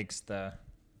makes the...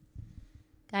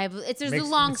 There's a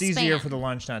long It's span. easier for the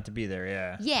lunch not to be there,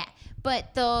 yeah. Yeah,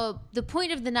 but the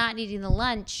point of the not eating the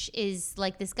lunch is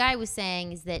like this guy was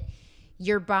saying is that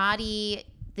your body,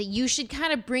 that you should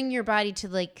kind of bring your body to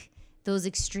like those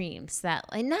extremes that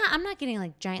like I'm not getting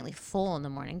like giantly full in the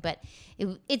morning, but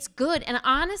it's good. And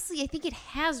honestly, I think it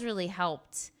has really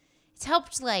helped. It's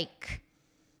helped like,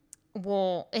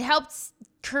 well, it helps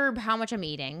curb how much I'm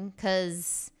eating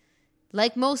because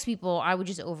like most people, I would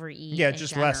just overeat. Yeah, in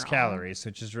just general. less calories,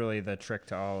 which is really the trick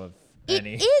to all of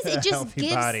any It is. It just healthy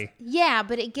gives. body. Yeah,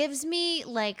 but it gives me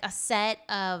like a set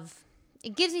of.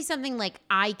 It gives me something like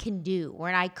I can do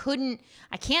where I can't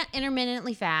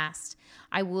intermittently fast.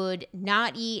 I would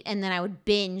not eat and then I would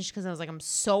binge because I was like, I'm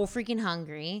so freaking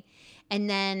hungry. And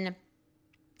then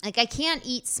like I can't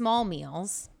eat small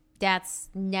meals. That's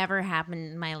never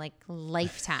happened in my like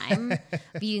lifetime.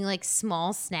 Of eating like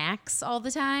small snacks all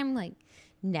the time. Like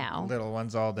No. little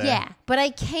ones all day. Yeah, but I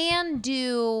can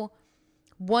do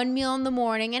one meal in the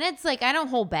morning, and it's like I don't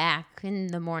hold back in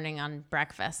the morning on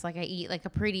breakfast. Like I eat like a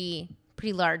pretty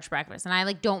large breakfast, and I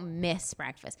like don't miss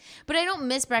breakfast. But I don't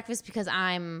miss breakfast because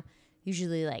I'm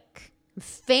usually like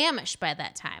famished by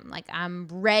that time. Like I'm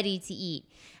ready to eat.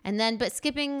 And then but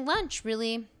skipping lunch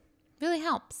really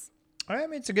helps. I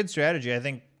mean, it's a good strategy. I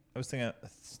think I was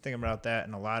thinking about that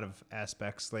in a lot of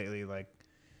aspects lately. Like,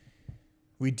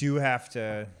 we do have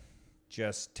to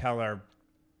just tell our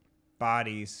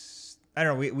bodies. I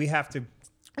don't know. We have to. You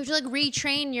have to like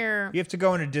retrain your. You have to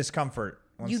go into discomfort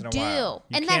once in a while.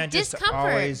 You do, and can't that just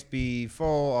discomfort. always be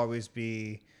full. Always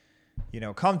be,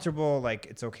 comfortable. Like,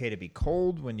 it's okay to be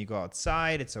cold when you go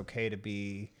outside. It's okay to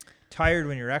be tired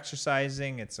when you're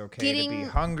exercising. It's okay to be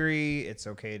hungry. It's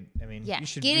okay. I mean, you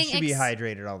should be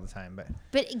hydrated all the time.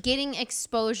 But getting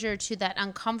exposure to that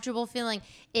uncomfortable feeling,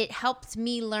 it helped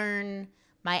me learn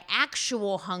my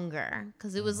actual hunger,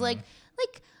 because it was like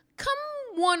come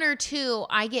 1 or 2,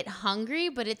 I get hungry,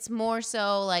 but it's more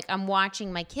so like I'm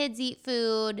watching my kids eat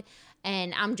food,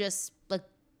 and I'm just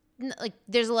like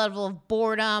there's a level of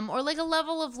boredom or like a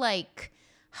level of like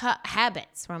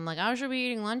habits where I'm like, I should be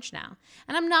eating lunch now,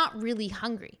 and I'm not really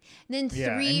hungry. And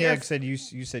then like I said, you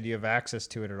said you have access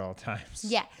to it at all times.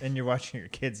 Yeah, and you're watching your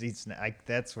kids eat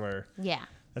that's where. Yeah,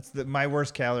 that's my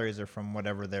worst calories are from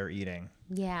whatever they're eating.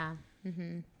 Yeah,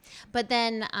 but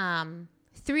then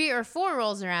 3 or 4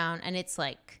 rolls around, and it's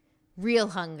like real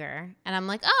hunger, and I'm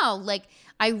like, oh, like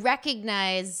I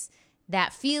recognize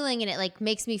that feeling, and it like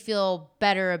makes me feel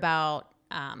better about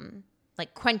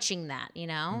like quenching that,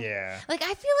 Yeah. Like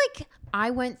I feel like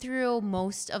I went through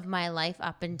most of my life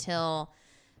up until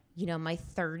my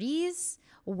 30s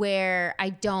where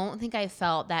I don't think I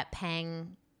felt that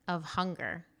pang of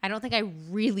hunger. I don't think I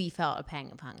really felt a pang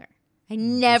of hunger. I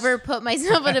never put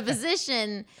myself in a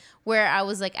position where I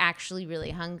was like actually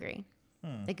really hungry.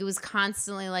 Like it was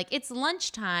constantly like, it's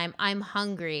lunchtime, I'm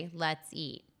hungry, let's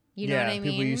eat. You know what I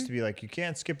mean? People used to be like, you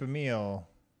can't skip a meal.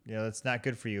 That's not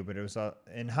good for you. But it was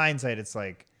in hindsight, it's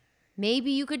like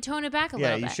maybe you could tone it back a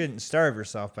little bit. Yeah, you shouldn't starve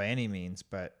yourself by any means,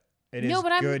 but it is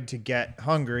good to get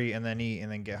hungry and then eat,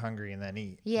 and then get hungry and then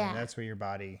eat. Yeah, I mean, that's where your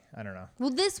body. I don't know.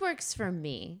 Well, this works for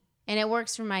me, and it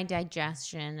works for my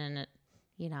digestion, and it,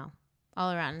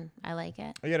 all around, I like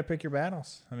it. You got to pick your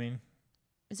battles. I mean,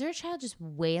 is there a child just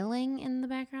wailing in the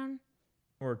background?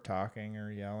 Or talking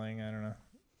or yelling? I don't know.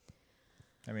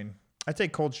 I mean, I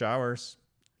take cold showers.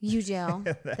 You do.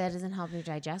 That doesn't help your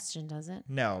digestion, does it?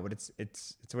 No, but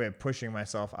it's a way of pushing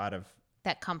myself out of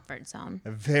that comfort zone.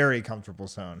 A very comfortable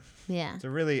zone. Yeah. It's a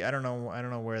really I don't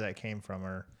know where that came from,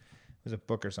 or it was a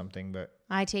book or something, but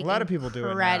I take a lot of people do it now.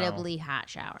 Incredibly hot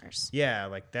showers. Yeah,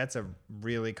 like that's a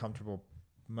really comfortable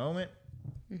moment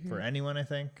for anyone, I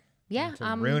think. Yeah.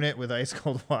 To ruin it with ice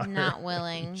cold water. Not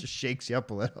willing. It just shakes you up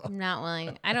a little. Not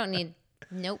willing. I don't need.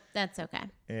 Nope. That's okay.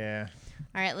 Yeah.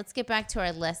 All right. Let's get back to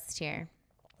our list here.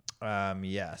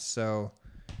 Yeah. So,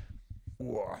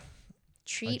 whoa.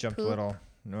 Treat I jumped poop. a little.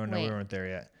 No, we weren't there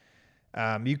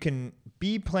yet. You can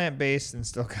be plant-based and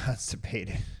still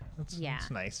constipated. That's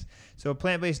nice. So a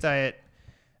plant-based diet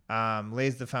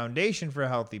lays the foundation for a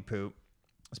healthy poop,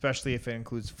 especially if it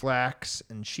includes flax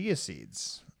and chia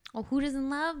seeds. Oh, who doesn't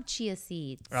love chia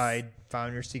seeds? I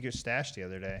found your secret stash the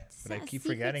other day, but I keep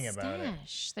forgetting about it.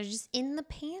 They're just in the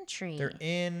pantry. They're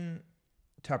in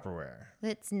Tupperware.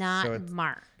 It's not so it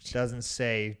marked. Doesn't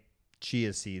say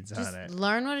chia seeds just on it.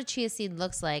 Learn what a chia seed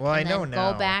looks like. Well, and I know then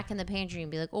now. Go back in the pantry and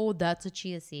be like, oh, that's a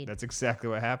chia seed. That's exactly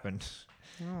what happened.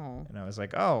 Oh. And I was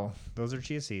like, oh, those are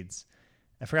chia seeds.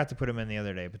 I forgot to put them in the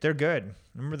other day, but they're good.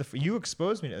 Remember you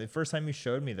exposed me to the first time you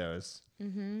showed me those.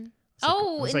 Mm-hmm.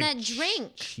 Like, in that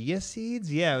drink. Chia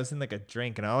seeds? Yeah, it was in like a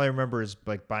drink. And all I remember is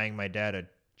like buying my dad a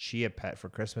chia pet for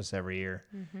Christmas every year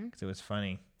because it was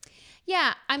funny.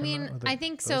 Yeah, I mean, I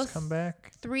think so. Come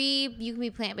back. 3, you can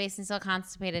be plant-based and still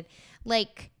constipated.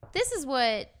 Like, this is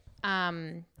what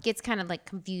gets kind of like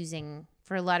confusing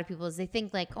for a lot of people is they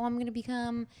think like, oh, I'm going to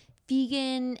become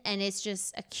vegan and it's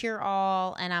just a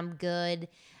cure-all and I'm good.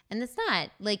 And it's not.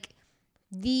 Like,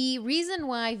 the reason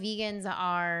why vegans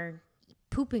are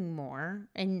pooping more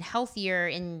and healthier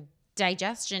in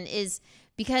digestion is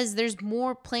because there's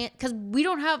more because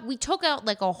we took out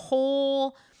like a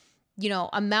whole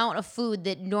amount of food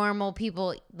that normal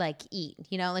people like eat,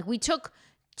 like we took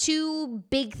 2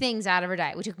 big things out of our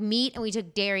diet. We took meat and we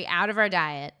took dairy out of our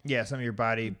diet. Yeah, some of your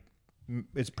body,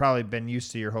 it's probably been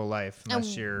used to your whole life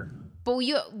unless but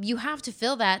you have to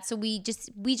fill that, so we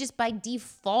just by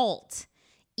default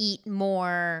eat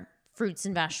more fruits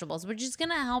and vegetables, which is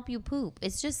gonna help you poop.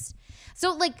 It's just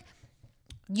so like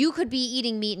you could be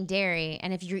eating meat and dairy,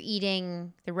 and if you're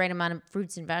eating the right amount of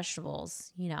fruits and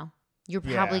vegetables, you're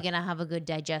probably Yeah. going to have a good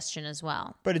digestion as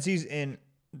well. But it's easy, and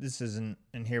this isn't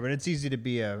in here, but it's easy to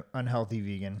be a unhealthy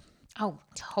vegan. Oh,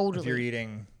 If you're totally.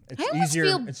 eating, it's I almost easier.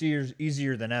 feel- It's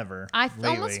easier than ever. Almost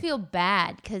lately. feel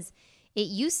bad because it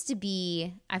used to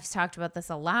be, I've talked about this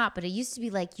a lot, but it used to be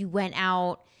like you went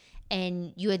out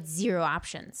and you had zero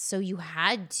options. So you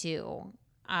had to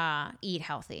eat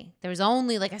healthy. There was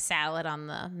only like a salad on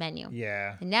the menu.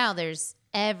 Yeah. And now there's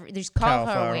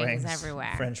cauliflower wings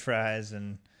everywhere. French fries,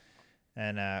 and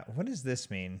what does this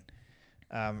mean?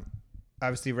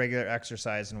 Obviously, regular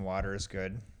exercise and water is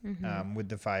good with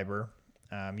the fiber.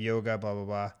 Yoga, blah blah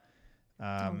blah.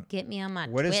 Don't get me on my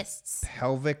What is twists.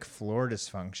 pelvic floor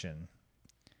dysfunction?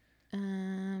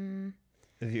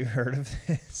 Have you heard of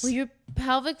this? Well, your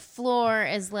pelvic floor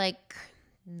is like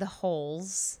the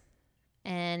holes.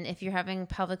 And if you're having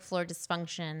pelvic floor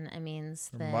dysfunction, it means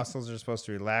Your that muscles are supposed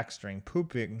to relax during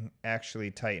pooping, actually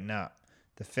tighten up.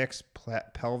 The fixed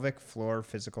pelvic floor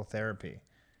physical therapy.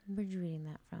 Where'd you reading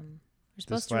that from? We're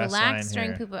supposed to last relax line during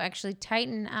here. poop, but actually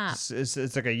tighten up.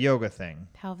 It's like a yoga thing.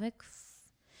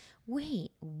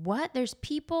 Wait, what? There's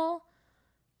people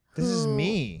This is who-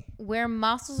 me. where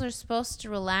muscles are supposed to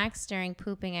relax during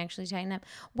pooping actually tighten up.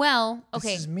 Well,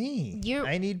 okay. This is me. You're-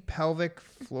 I need pelvic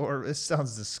floor. This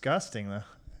sounds disgusting though.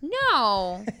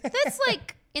 No, that's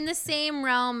like in the same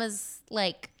realm as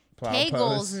like Plow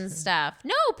Kegels pose. and stuff.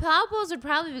 No, plow pose would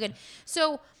probably be good.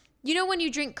 So, when you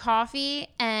drink coffee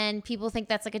and people think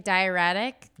that's like a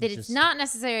diuretic, that it's just- not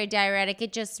necessarily a diuretic.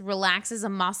 It just relaxes a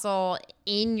muscle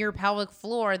in your pelvic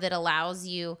floor that allows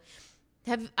you.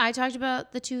 Have I talked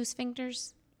about the two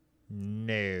sphincters?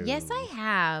 No. Yes, I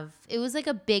have. It was like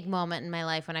a big moment in my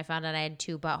life when I found out I had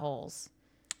two buttholes.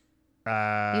 You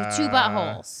have two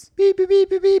buttholes. Beep, beep, beep,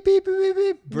 beep, beep, beep, beep,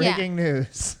 beep. Breaking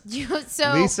news.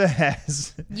 So Lisa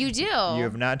has. you do. You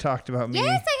have not talked about me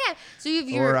Yes, I have. So you have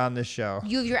or your on this show.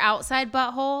 you have your outside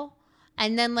butthole,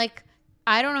 and then like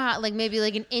I don't know how, like maybe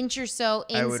like an inch or so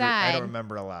I inside. don't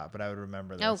remember a lot, but I would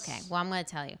remember this. Okay, well I'm gonna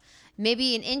tell you.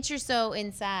 Maybe an inch or so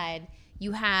inside,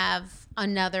 you have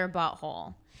another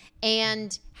butthole.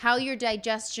 And how your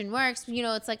digestion works,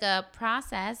 it's like a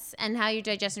process. And how your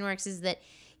digestion works is that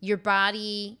your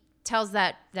body tells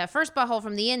that first butthole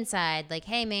from the inside, like,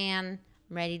 hey man,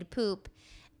 I'm ready to poop.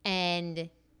 And,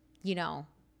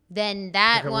 then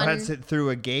that Like it one. runs it through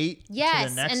a gate. To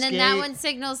Yes, the next and then gate. that one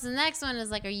signals to the next one is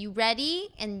like, are you ready?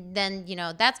 And then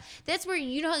that's where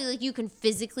like you can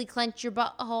physically clench your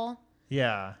butthole,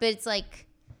 Yeah. but it's like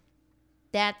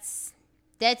that's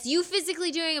you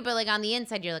physically doing it, but like on the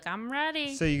inside you're like, I'm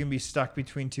ready. So you can be stuck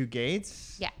between two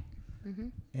gates. Yeah,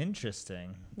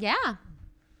 Interesting. yeah,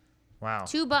 Wow.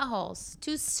 two buttholes,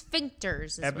 two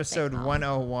sphincters. Is Episode what they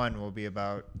call 101 will be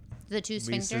about the two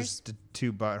sphincters. Lisa's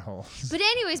two buttholes. But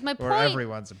anyways, my or point.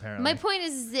 everyone's apparently. My point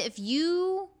is that if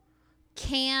you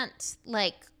can't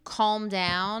like calm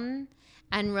down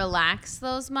and relax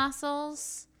those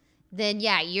muscles, then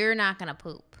yeah, you're not gonna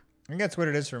poop. I think that's what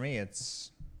it is for me.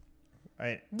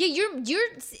 Yeah, you're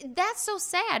that's so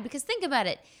sad because think about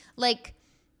it. Like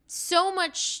so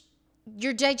much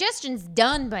your digestion's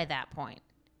done by that point.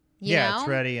 You know? it's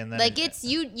ready, and then like it's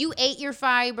you ate your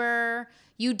fiber,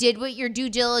 you did what your due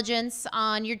diligence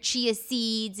on your chia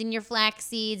seeds and your flax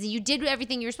seeds, and you did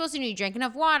everything you're supposed to do. You drank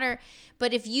enough water,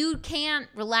 but if you can't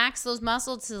relax those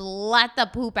muscles to let the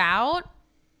poop out,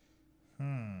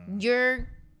 you're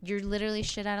literally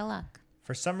shit out of luck.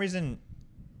 For some reason,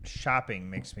 shopping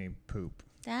makes me poop,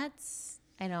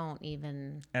 I don't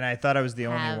even. and I thought I was the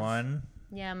only Have- one.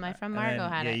 Yeah, my friend And then,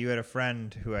 Margot had it. you had a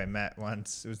friend who I met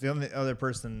once. It was the only other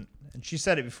person, and she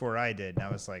said it before I did, and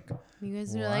I was like, You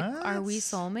guys are like, are we What?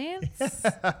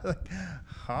 soulmates? like,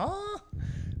 huh?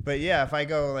 But yeah, if I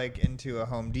go like into a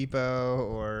Home Depot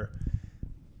or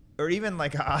even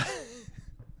like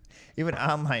even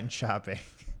online shopping,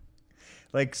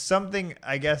 like something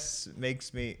I guess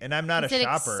makes me, and I'm not Is a it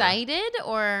shopper. excited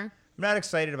or I'm not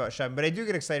excited about shopping, but I do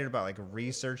get excited about like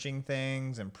researching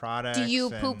things and products. do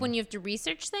you poop when you have to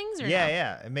research things? Or Yeah, no?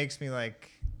 yeah. It makes me like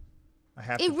I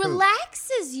have It to poop.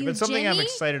 relaxes you, If it's something I'm Jimmy.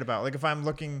 excited about, like if I'm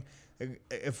looking,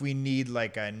 if we need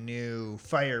like a new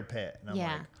fire pit, and I'm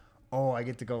Yeah. like, oh, I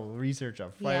get to go research a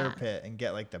fire Yeah. pit and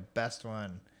get like the best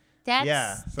one. That's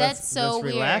Yeah, so that's that's- so that's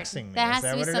weird. relaxing me. That Is has that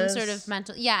to be what it some sort is? of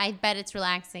mental. Yeah, I bet it's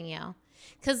relaxing you.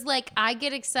 Cause like I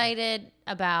get excited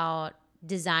about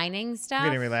designing stuff. I'm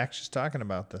getting relaxed just talking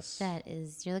about this. That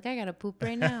is, you're like, I gotta poop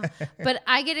right now. But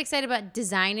I get excited about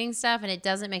designing stuff and it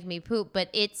doesn't make me poop, but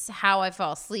it's how I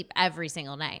fall asleep every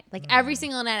single night. Like every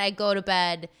single night I go to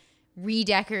bed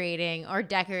redecorating or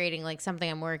decorating like something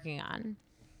I'm working on.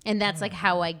 And that's like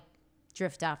how I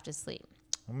drift off to sleep.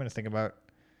 I'm going to think about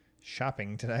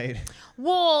shopping tonight.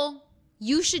 Well,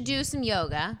 you should do some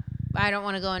yoga. I don't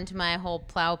want to go into my whole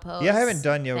plow pose. Yeah, I haven't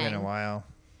done yoga thing. in a while.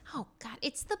 Oh, God.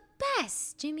 It's the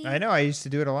best, Jimmy. I know. I used to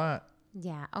do it a lot.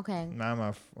 Yeah, okay. Now I'm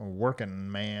a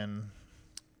working man.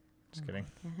 Just kidding.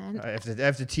 God. I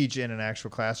have to teach in an actual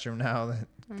classroom now that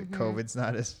the COVID's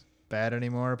not as bad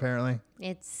anymore, apparently.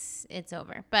 It's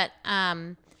over. But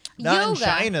Not yoga. in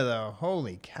China, though.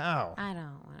 Holy cow. I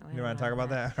don't. You want to talk about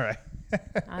that? All right.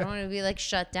 I don't want to be like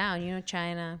shut down. You know,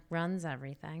 China runs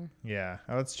everything. Yeah.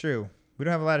 Oh, that's true. We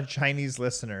don't have a lot of Chinese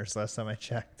listeners last time I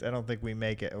checked. I don't think we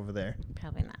make it over there.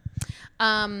 Probably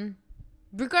not.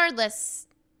 Regardless,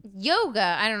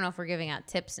 yoga, I don't know if we're giving out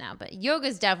tips now, but yoga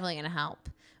is definitely going to help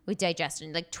with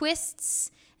digestion. Like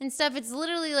twists and stuff, it's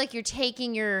literally like you're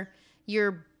taking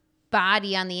your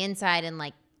body on the inside and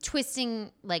like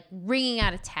twisting, like wringing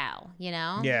out a towel, you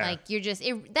know? Yeah. Like you're just,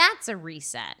 that's a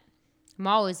reset. I'm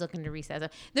always looking to reset. So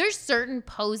there's certain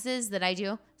poses that I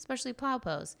do, especially plow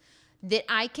pose, that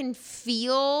I can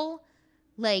feel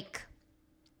like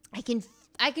I can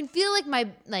feel like my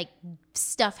like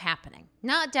stuff happening,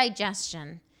 not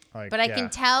digestion, but I can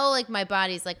tell like my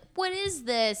body's like, what is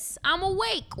this? I'm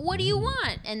awake. What do you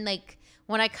want? And like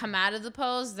when I come out of the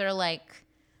pose, they're like,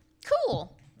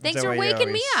 cool. Thanks for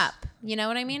waking me up. You know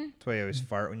what I mean? That's why you always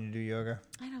fart when you do yoga.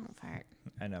 I don't fart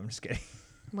I know. I'm just kidding.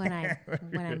 when I'm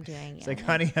doing It's yoga. like,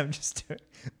 honey, I'm just doing.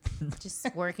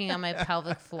 Just working on my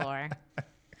pelvic floor.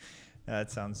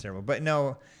 That sounds terrible. But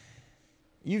no,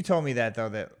 you told me that, though,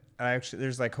 that I actually,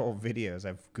 there's like whole videos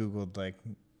I've Googled, like,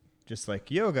 just like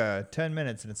yoga, 10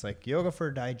 minutes, and it's like yoga for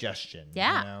digestion.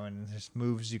 Yeah. You know, and there's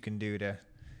moves you can do to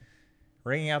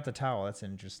wringing out the towel. That's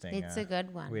interesting. It's a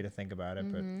good one. Way to think about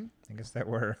it, but I guess that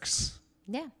works.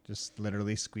 Yeah. Just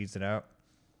literally squeeze it out.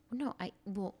 No,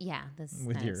 that's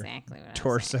With not your exactly what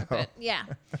torso. I was saying, but yeah.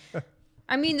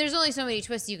 I mean, there's only so many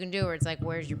twists you can do where it's like,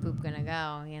 where's your poop going to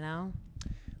go, you know?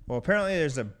 Well, apparently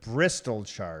there's a Bristol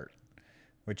chart,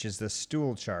 which is the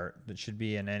stool chart that should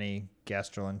be in any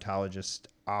gastroenterologist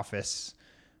office.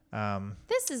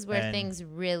 This is where and things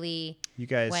really you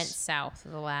guys went south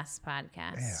the last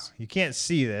podcast. Yeah, you can't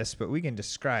see this, but we can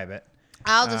describe it.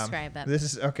 I'll describe it. This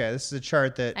is a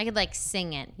chart that I could like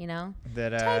sing it, you know? that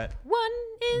Type 1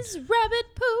 is rabbit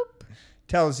poop.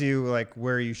 tells you like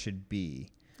where you should be.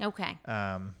 Okay.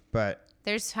 But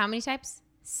There's how many types?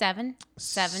 Seven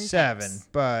seven. types.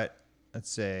 But let's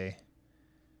say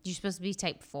You're supposed to be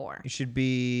type 4. you should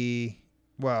be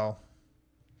you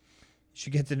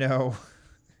should get to know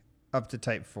up to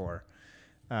type 4.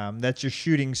 That's your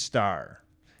shooting star.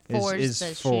 4 is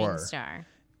the 4. shooting star.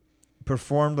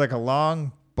 Performed like a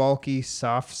long, bulky,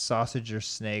 soft sausage or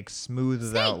snake, smooth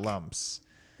without Snake. lumps.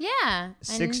 Yeah.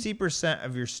 60%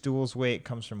 of your stool's weight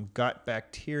comes from gut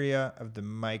bacteria of the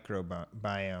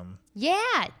microbiome.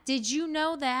 Yeah. Did you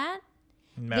know that?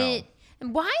 No.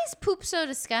 And why is poop so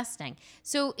disgusting?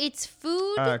 So it's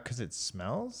food. Because it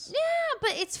smells? Yeah,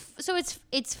 but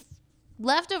it's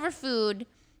leftover food,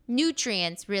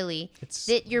 nutrients really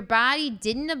that your body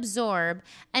didn't absorb,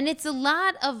 and it's a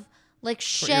lot of like What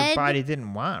shed. your body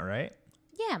didn't want, right?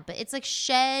 Yeah, but it's like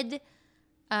shed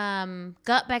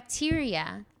gut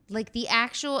bacteria. Like the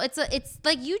actual, it's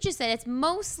like you just said, it's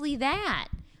mostly that.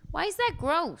 Why is that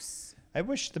gross? I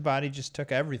wish the body just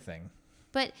took everything.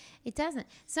 But it doesn't.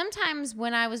 Sometimes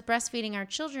when I was breastfeeding our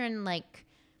children, like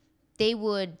they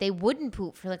wouldn't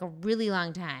poop for like a really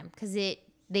long time because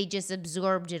they just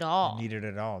absorbed it all. Needed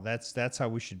it all. That's how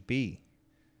we should be.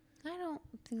 I don't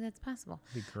think that's possible.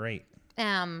 It'd be great.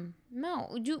 No,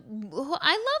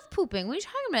 I love pooping. What are you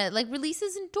talking about? Like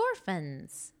releases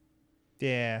endorphins.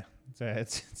 Yeah,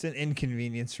 it's an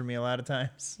inconvenience for me a lot of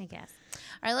times. I guess.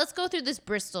 All right, let's go through this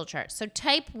Bristol chart. So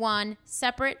type 1,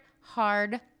 separate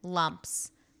hard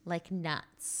lumps like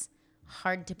nuts.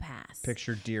 Hard to pass.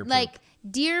 Picture deer poop. Like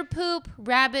deer poop,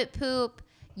 rabbit poop.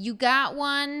 You got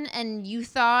one and you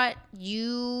thought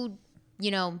you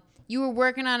were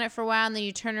working on it for a while and then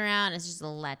you turn around and it's just a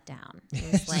letdown.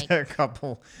 It was like a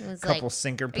couple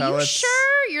sinker pellets. Are you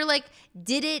sure? You're like,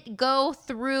 did it go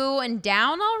through and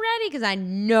down already? Because I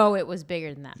know it was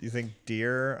bigger than that. You think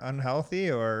deer unhealthy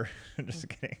or just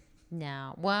kidding?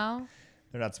 No. Well,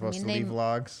 They're not supposed to leave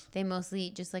logs. they mostly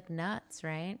eat just like nuts,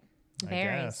 right? I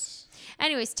Berries. guess.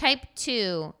 Anyways, type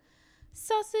 2.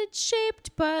 Sausage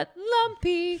shaped but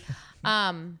lumpy.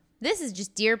 This is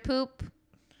just deer poop.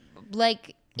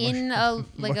 Like in a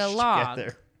Mushed log.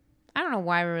 together. I don't know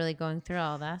why we're really going through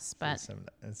all this, but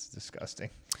It's disgusting.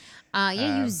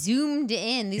 you zoomed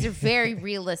in. These are very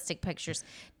realistic pictures.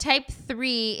 Type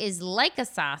 3 is like a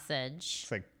sausage.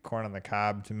 It's like corn on the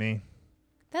cob to me.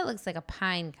 That looks like a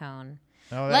pine cone.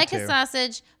 Oh, that Like too. a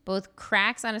sausage, both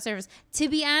cracks on a surface. To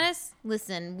be honest,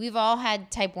 listen, we've all had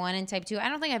type 1 and type 2. I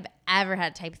don't think I've ever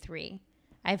had type 3.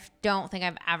 I don't think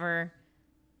I've ever,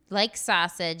 like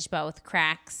sausage, but with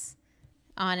cracks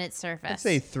on its surface. I'd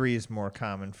say 3 is more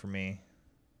common for me.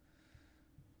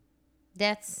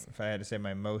 That's If I had to say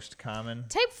my most common.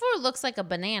 type 4 looks like a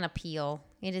banana peel.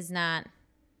 It is not.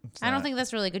 I don't think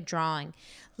that's really good drawing.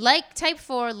 Like type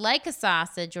 4, like a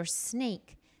sausage or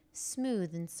snake,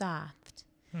 smooth and soft.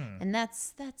 And that's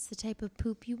the type of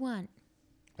poop you want.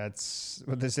 That's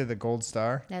what they say, the gold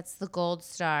star. That's the gold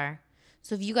star.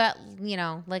 So if you got,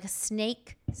 like a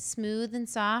snake, smooth and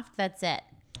soft, that's it.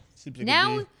 Seems like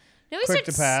Now it'd we quick start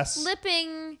to pass.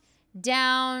 slipping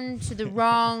down to the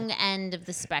wrong end of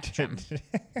the spectrum.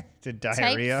 to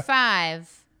diarrhea. Type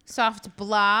 5, soft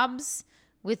blobs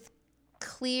with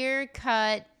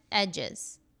clear-cut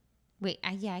edges. Wait,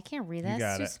 I can't read that. got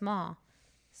It's too it. small.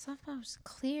 Soft blobs,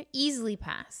 clear, easily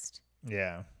passed.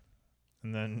 Yeah.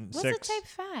 And then What's 6. a type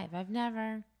 5? I've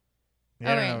never.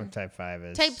 Yeah, I don't know Alright. what type 5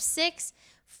 is. Type 6,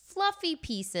 fluffy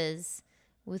pieces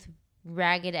with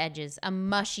ragged edges, a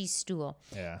mushy stool.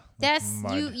 Yeah. like That's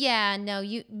mud. you. Yeah, no,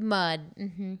 mud.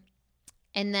 And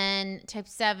then type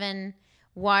 7,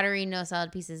 watery, no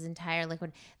solid pieces, entire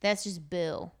liquid. That's just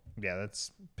boo. Yeah,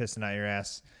 that's pissing out your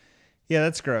ass. Yeah,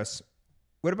 that's gross.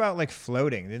 What about like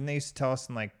floating? Didn't they used to tell us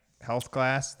in like health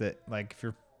class that like if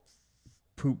your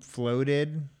poop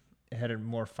floated, it had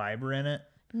more fiber in it?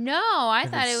 No, I If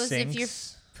thought it it was if your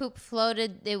sinks? poop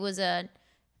floated, it was a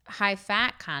high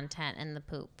fat content in the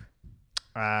poop.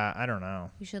 I don't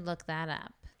know. You should look that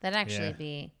up. That'd actually Yeah.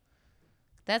 be.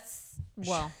 That's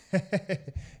well.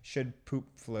 Should poop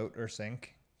float or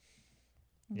sink?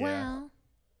 Yeah. Well,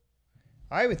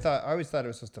 I always thought it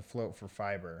was supposed to float for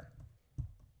fiber.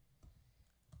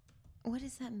 what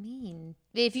does that mean?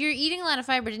 If you're eating a lot of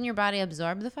fiber, didn't your body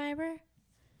absorb the fiber?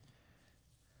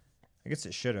 I guess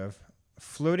it should have.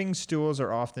 Floating stools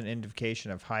are often indication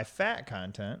of high fat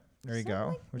content. There you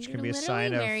go, which You're can be a literally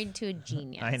sign of. married to a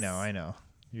genius. I know.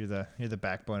 You're the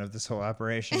backbone of this whole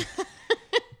operation.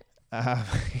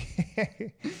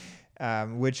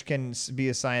 um, which can be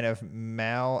a sign of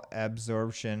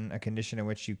malabsorption, a condition in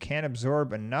which you can't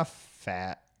absorb enough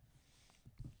fat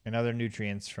and other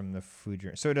nutrients from the food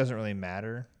you're. So it doesn't really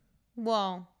matter.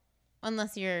 Well,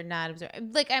 unless you're not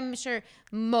absorbing. Like, I'm sure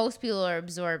most people are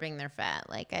absorbing their fat.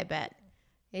 Like, I bet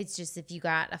it's just if you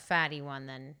got a fatty one,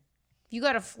 then if you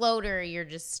got a floater, you're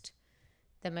just,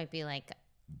 that might be like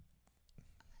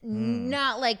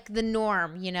not like the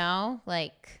norm,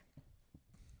 Like,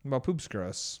 Well, poop's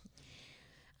gross.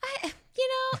 it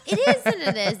is and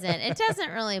it isn't. It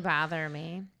doesn't really bother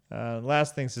me.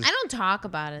 Last thing says I don't talk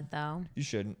about it, though. you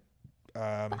shouldn't.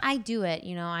 I do it.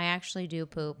 I actually do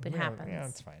poop. It happens. Yeah,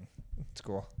 it's fine. It's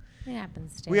cool. It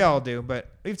happens, too. We all do, but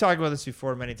we've talked about this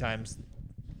before many times.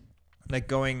 Like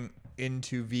going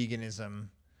into veganism,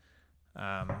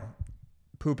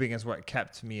 pooping is what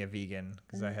kept me a vegan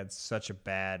because I had such a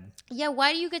bad. Yeah,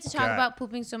 why do you get to talk God. about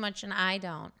pooping so much and I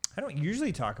don't? I don't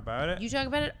usually talk about it. You talk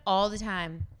about it all the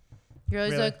time. You're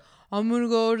always Really? like, I'm going to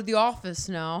go to the office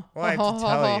now. Well, I have to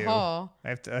tell you. I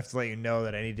have to let you know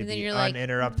that I need to And then be you're like,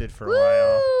 uninterrupted for a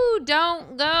while. Woo,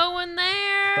 don't go in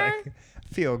there. Like,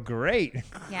 I feel great.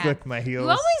 Yeah. Click my heels. You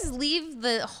always leave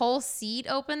the whole seat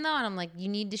open, though. And I'm like, you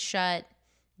need to shut.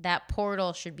 That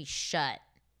portal should be shut.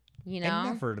 I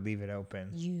never leave it open.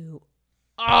 You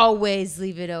always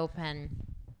leave it open.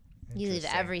 You leave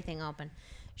Interesting. everything open.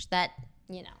 That,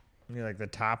 You like the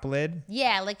top lid?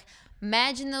 Yeah, like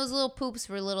imagine those little poops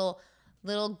were little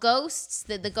ghosts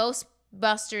that the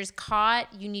Ghostbusters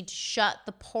caught. You need to shut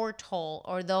the porthole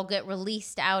or they'll get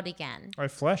released out again. I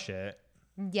flush it.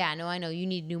 Yeah, no, I know. You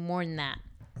need to do more than that.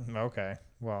 Okay.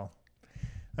 Well,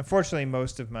 unfortunately,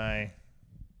 most of my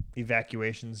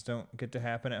evacuations don't get to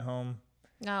happen at home.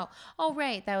 Oh,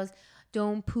 right. That was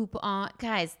don't poop on.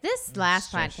 Guys, this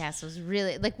last podcast was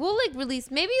really we'll release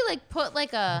maybe put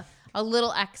a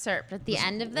little excerpt at the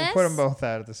end of this. We'll put them both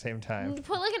out at the same time.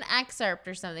 Put an excerpt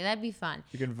or something. That'd be fun.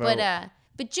 You can vote.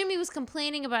 But Jimmy was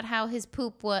complaining about how his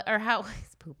poop was, or how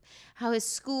his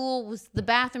school was. The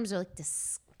bathrooms are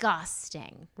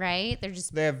disgusting, right? They're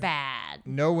just They have bad.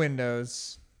 No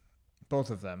windows, both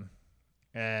of them,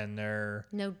 and they're.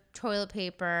 No toilet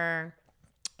paper.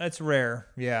 That's rare.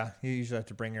 Yeah, you usually have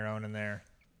to bring your own in there.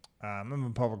 I'm a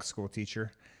public school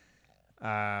teacher.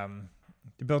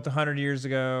 They built 100 years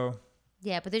ago.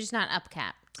 Yeah, but they're just not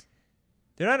upcapped.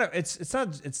 They're not.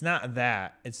 It's not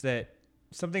that. It's that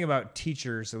something about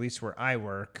teachers, at least where I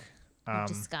work.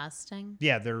 Disgusting.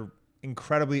 Yeah, they're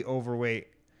incredibly overweight,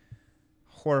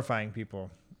 horrifying people.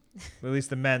 At least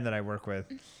the men that I work with.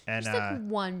 And There's like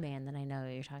one man that I know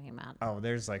that you're talking about. oh,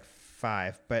 there's like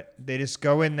 5, but they just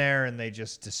go in there and they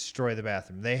just destroy the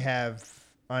bathroom. They have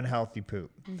unhealthy poop.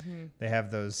 Mm-hmm. They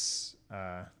have those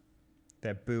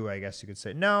that boo, I guess you could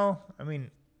say. No, I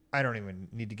mean, I don't even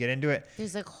need to get into it.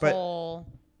 There's like But whole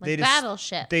they like just-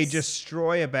 battleships. They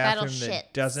destroy a bathroom Battleships.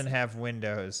 that doesn't have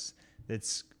windows.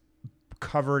 That's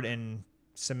covered in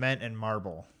cement and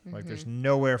marble. Like there's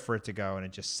nowhere for it to go, and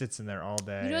it just sits in there all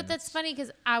day. You know what? and That's it's- funny because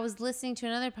I was listening to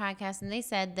another podcast and they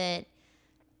said that,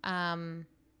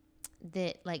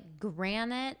 that like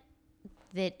granite,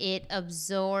 that it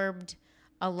absorbed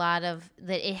a lot of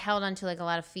that. It held onto like a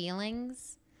lot of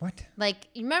feelings. What? Like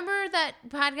you remember that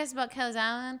podcast about Kelly's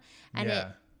Island, and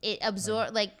Yeah. it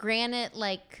absorbed like granite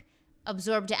like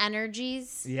absorbed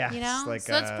energies. Yes, you know. like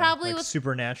So that's probably like what's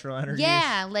supernatural energy.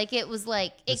 yeah. Like it was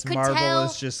like This it could marble tell.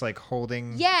 is just like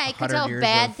holding. Yeah, it could 100 tell years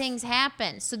bad of- things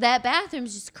happen. So that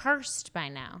bathroom's just cursed by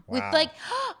now. With Wow. like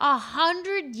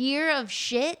 100 year of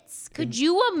shits. Could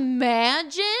you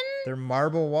imagine? They're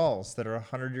marble walls that are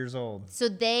 100 years old. So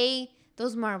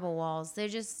those marble walls, they're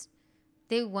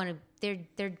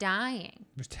dying.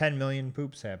 There's 10 million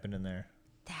poops happened in there.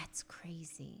 That's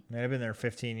crazy. And I've been there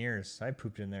 15 years. I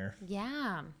pooped in there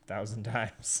Yeah. 1,000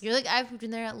 times. You're like, I've pooped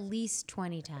in there at least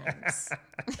 20 times.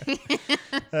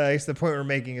 I guess the point we're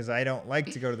making is I don't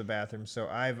like to go to the bathroom, so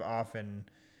I've often,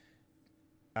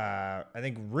 I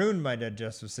think, ruined my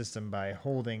digestive system by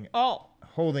holding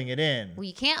it in. Well,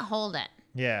 you can't hold it.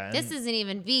 Yeah. and This isn't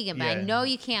even vegan, but I Yeah. know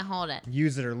you can't hold it.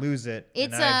 use it or lose it.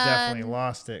 It's, and I've definitely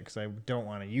lost it because I don't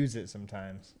want to use it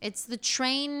sometimes. It's the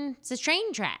train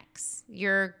tracks.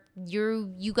 You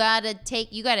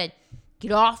gotta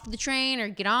get off the train or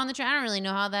get on the train. I don't really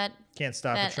know how that. Can't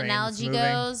stop That a train analogy moving.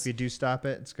 goes. If you do stop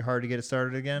it, it's hard to get it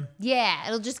started again. Yeah,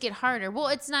 it'll just get harder. Well,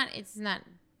 it's not.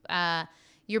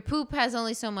 Your poop has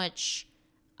only so much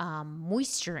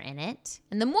moisture in it,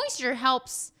 and the moisture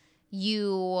helps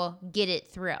you get it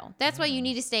through. That's why you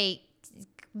need to stay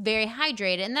very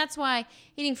hydrated, and that's why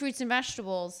eating fruits and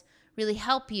vegetables really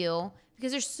help you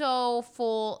because they're so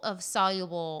full of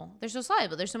soluble. They're so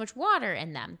soluble. There's so much water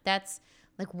in them. That's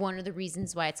like one of the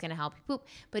reasons why it's going to help you poop.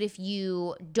 But if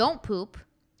you don't poop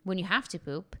when you have to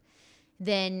poop,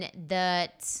 then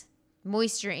that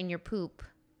moisture in your poop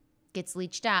gets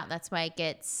leached out. That's why it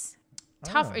gets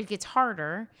tougher. Oh. It gets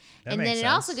harder, That and then makes it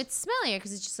also sense. gets smellier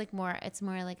because it's just like more. It's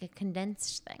more like a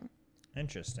condensed thing.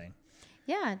 Interesting.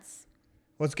 Yeah, it's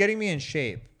Well, it's getting me in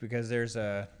shape because there's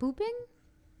a pooping.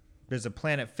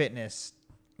 Planet Fitness,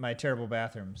 my terrible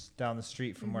bathrooms down the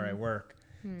street from where I work.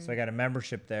 So I got a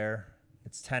membership there.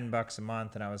 It's $10 a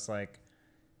month, and I was like,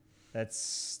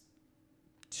 that's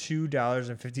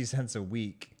 $2.50 a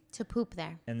week. To poop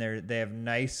there. And they have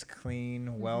nice,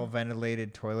 clean, well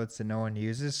ventilated toilets that no one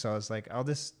uses. So I was like, I'll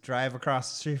just drive across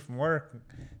the street from work.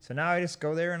 So now I just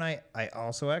go there and I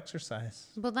also exercise.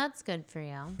 Well, that's good for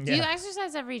you. Do Yeah. you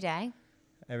exercise every day?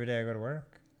 Every day I go to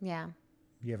work. Yeah.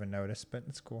 You haven't noticed, but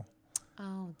it's cool.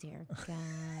 Oh dear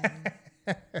God.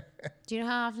 Do you know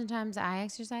how oftentimes I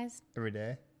exercise? Every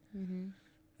day.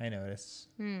 I notice.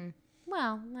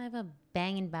 Well, I have a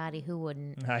banging body. Who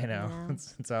wouldn't? I know. know?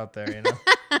 It's out there, you know.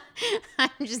 I'm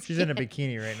just. She's in a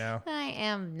kidding. bikini right now. I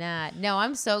am not. No,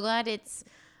 I'm so glad it's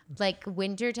like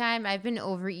winter time. I've been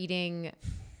overeating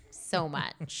so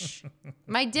much.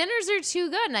 My dinners are too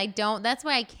good, and I don't. That's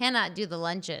why I cannot do the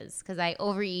lunches because I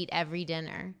overeat every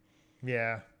dinner.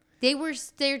 Yeah,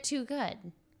 They're too good.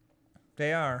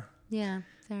 they are. Yeah,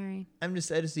 sorry. I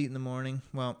just eat in the morning.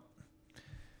 Well,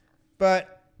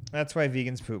 but that's why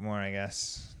vegans poop more, I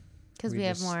guess. Because We we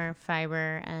have just- more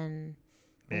fiber and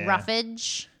Yeah.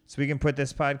 roughage. So we can put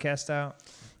this podcast out.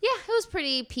 Yeah, it was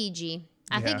pretty PG.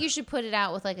 I think Yeah. you should put it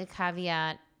out with like a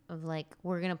caveat of like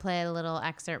we're gonna play a little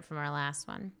excerpt from our last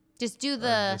one. Just do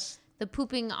the just-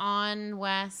 pooping on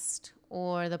West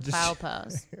or the plow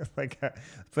pose. Like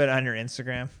put it on your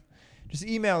Instagram. Just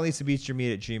email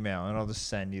lisabeatsyourmeat@gmail and I'll just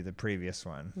send you the previous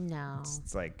one. No,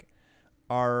 It's like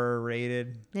R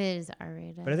rated, it is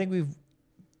R-rated. but I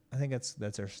think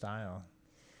that's our style.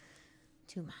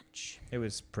 Too much. It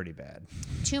was pretty bad.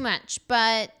 Too much.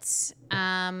 But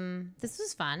this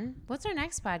was fun. What's our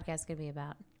next podcast gonna be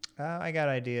about? I got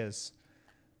ideas.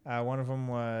 One of them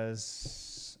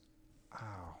was,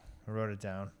 I wrote it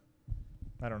down.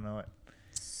 I don't know it.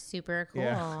 Super cool.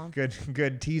 Yeah,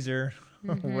 good teaser.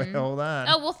 Wait, hold on.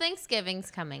 Oh well, Thanksgiving's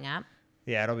coming up,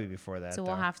 Yeah, it'll be before that. so though.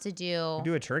 we'll have to do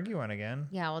a turkey one again.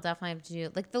 Yeah, we'll definitely have to do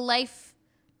like the life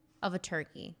of a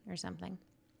turkey or something.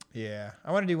 Yeah,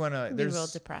 I want to do one. It'd be real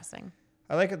depressing.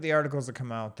 I like the articles that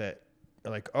come out that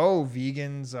are like, oh,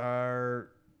 vegans are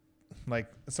like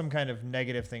some kind of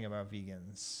negative thing about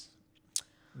vegans.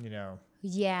 You know,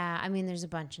 Yeah, I mean, there's a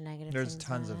bunch of negative. there's things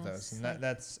tons about of us.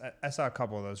 those, and I saw a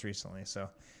couple of those recently. So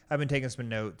I've been taking some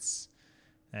notes,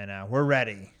 and we're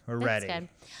ready. We're That's ready.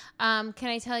 good. Can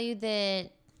I tell you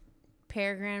that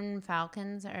peregrine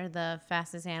falcons are the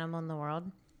fastest animal in the world?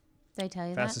 Did I tell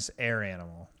you Fastest air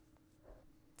animal.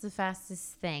 It's the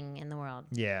fastest thing in the world.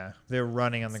 Yeah, they're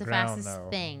running on It's the the ground fastest though.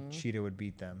 thing. Cheetah would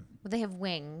beat them. Well, they have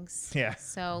wings. Yeah.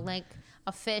 So, like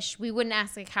a fish, we wouldn't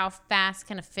ask like how fast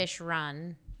can a fish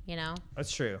run, you know?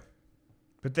 That's true.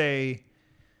 But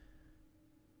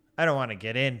I don't want to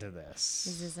get into this.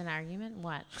 Is this an argument?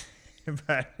 What?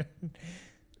 But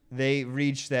they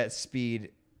reach that speed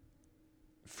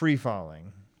free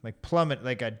falling, like plummet,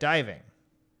 like a diving,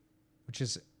 which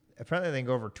is apparently they can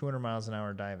go over 200 miles an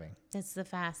hour diving. That's the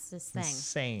fastest thing.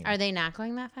 Insane. Are they not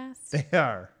going that fast? They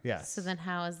are, yes. So then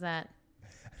how is that?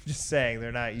 I'm just saying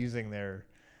they're not using their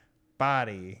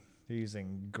body, they're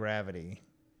using gravity.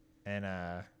 And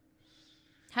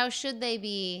How should they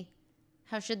be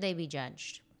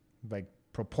judged? like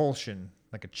propulsion,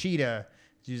 like a cheetah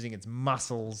is using its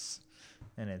muscles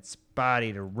and its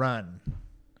body to run.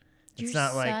 You're It's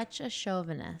not like such a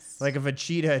chauvinist. like if a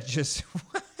cheetah just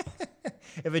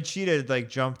if a cheetah like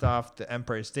jumped off the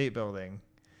Empire State Building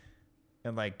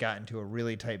and like got into a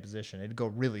really tight position, it'd go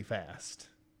really fast.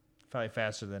 Probably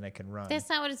faster than it can run. That's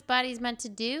not what its body's meant to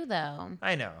do, though.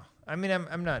 I know. I mean,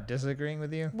 I'm not disagreeing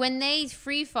with you. When they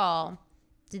free fall,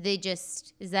 did they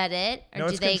just, is that it? Or No,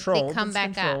 do it's they controlled. come It's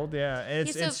back controlled, up? yeah. And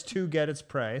Yeah, so it's to get its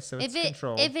prey, so it's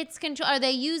controlled. If it's control, are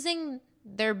they using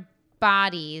their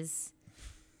bodies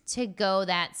to go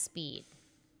that speed?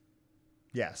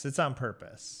 Yes, it's on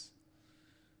purpose.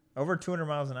 Over 200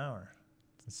 miles an hour.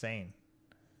 It's insane.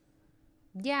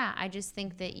 Yeah, I just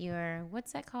think that you're,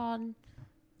 what's that called?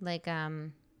 Like,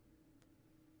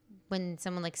 when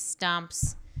someone like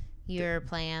stomps your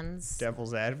plans.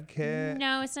 Devil's advocate.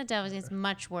 No, it's not devil's. It's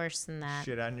much worse than that.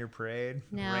 Shit on your parade.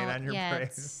 No, Rain on your yeah, parade.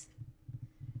 it's-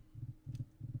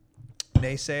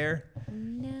 Naysayer.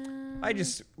 No.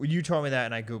 You told me that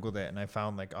and I Googled it and I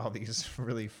found like all these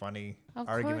really funny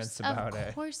arguments about it.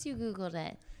 Of course you Googled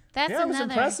it. That's Yeah, it was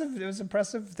another. impressive. It was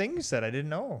impressive thing you said. I didn't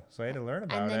know, so I had to learn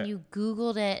about And then it. you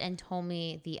Googled it and told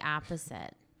me the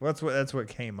opposite. Well, that's what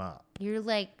came up. You're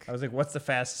like, I was like, "What's the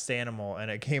fastest animal?" And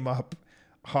it came up,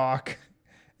 hawk,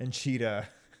 and cheetah,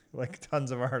 like tons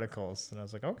of articles. And I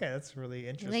was like, "Okay, that's really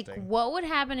interesting." what would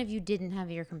happen if you didn't have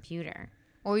your computer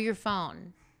or your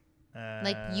phone?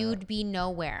 Like, you'd be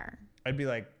nowhere. I'd be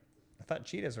like, I thought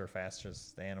cheetahs were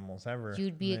fastest animals ever.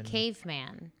 You'd be a And then-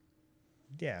 caveman.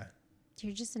 Yeah.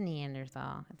 You're just a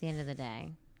Neanderthal at the end of the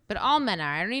day. But all men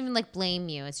are. I don't even like blame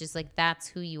you. It's just like that's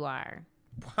who you are.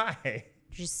 Why?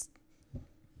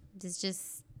 It's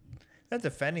just Not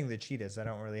defending the cheetahs. I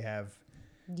don't really have.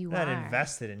 you Not are.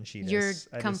 invested in cheetahs. You're I just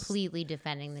completely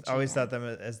defending the cheetah. always thought them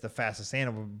as the fastest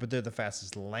animal, but they're the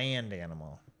fastest land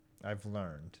animal. I've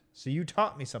learned. So you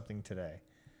taught me something today.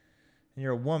 And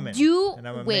you're a woman. And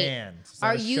I'm a man. So it's not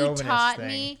Are a you chauvinist taught thing.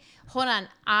 me? Hold on.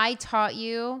 I taught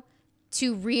you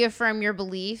to reaffirm your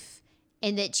belief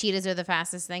in that cheetahs are the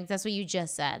fastest thing. That's what you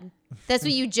just said. That's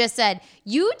what you just said.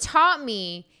 You taught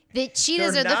me that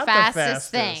cheetahs They're are the not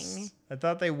fastest thing. I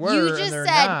thought they were. You and just they're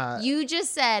said. not.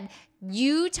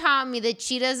 You taught me that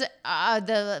cheetahs are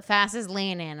the fastest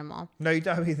land animal. No, you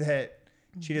taught me that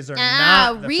cheetahs are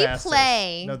Ah, not the replay.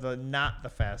 fastest. No, they're not the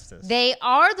fastest. They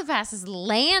are the fastest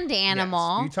land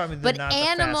animal. you taught me they're but not the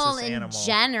animal fastest in animal.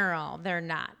 general, they're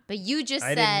not. But you just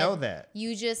I said didn't know that.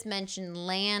 You just mentioned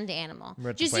land animal. We're gonna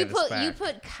have to Just play you this put you back.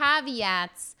 put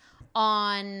caveats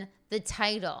on the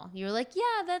title. You're like,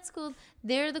 yeah, that's cool.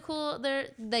 They're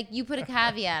like you put a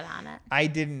caveat on it. I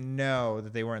didn't know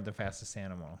that they weren't the fastest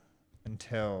animal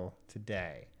until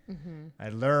today. I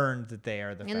learned that they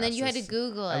are the fastest. And then you had to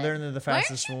Google it. I learned they're the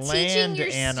fastest Why aren't you teaching land your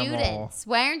animal. students?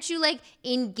 Why aren't you like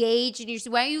engaged in your?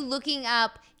 Why are you looking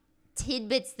up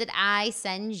tidbits that I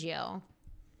send you?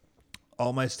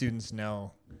 All my students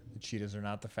know that cheetahs are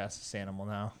not the fastest animal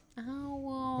now. Oh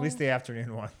well. At least the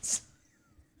afternoon ones.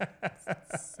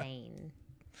 Insane.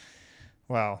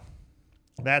 Well,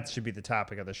 that should be the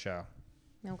topic of the show.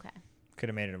 Okay. Could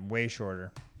have made it way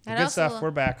shorter. I'd Good also- stuff.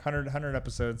 We're back. 100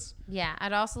 episodes. Yeah,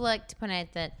 I'd also like to point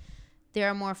out that there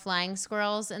are more flying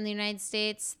squirrels in the United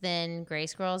States than gray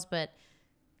squirrels, but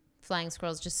flying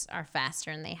squirrels just are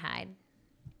faster and they hide.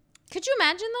 Could you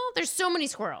imagine though? There's so many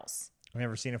squirrels. I've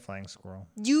never seen a flying squirrel.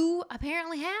 You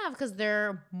apparently have because there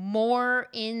are more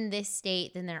in this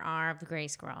state than there are of the gray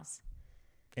squirrels.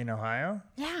 In Ohio?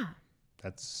 Yeah.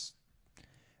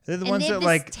 They're the And ones they have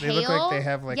that this they look like they tail.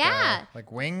 have Yeah.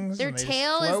 like wings. Their and they just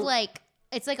tail is float? like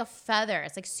It's like a feather.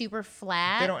 It's like super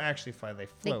flat. They don't actually fly. They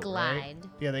float. They glide. Right?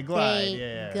 Yeah, they glide.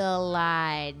 They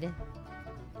glide.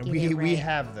 We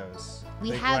have those.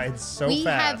 They glide so we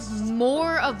fast. have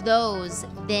more of those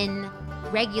than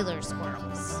regular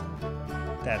squirrels.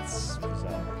 That's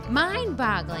bizarre.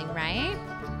 Mind-boggling, right?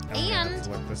 I'm gonna have And to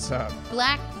look this up.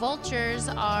 black vultures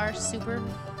are super,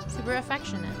 super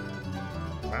affectionate.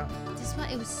 Wow. This one,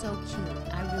 it was so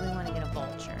cute. I really want to get a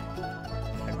vulture.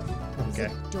 It's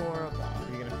Okay. adorable. What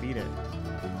are you gonna feed it?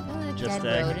 Like Just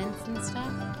dead egg. rodents and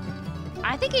stuff.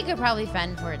 I think it could probably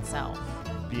fend for itself.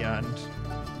 Beyond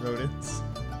rodents.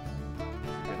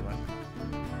 Good one.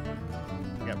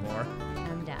 You got more?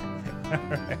 I'm done. All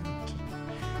right.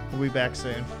 We'll be back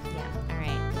soon. Yeah. All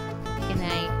right. Good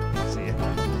night. See ya.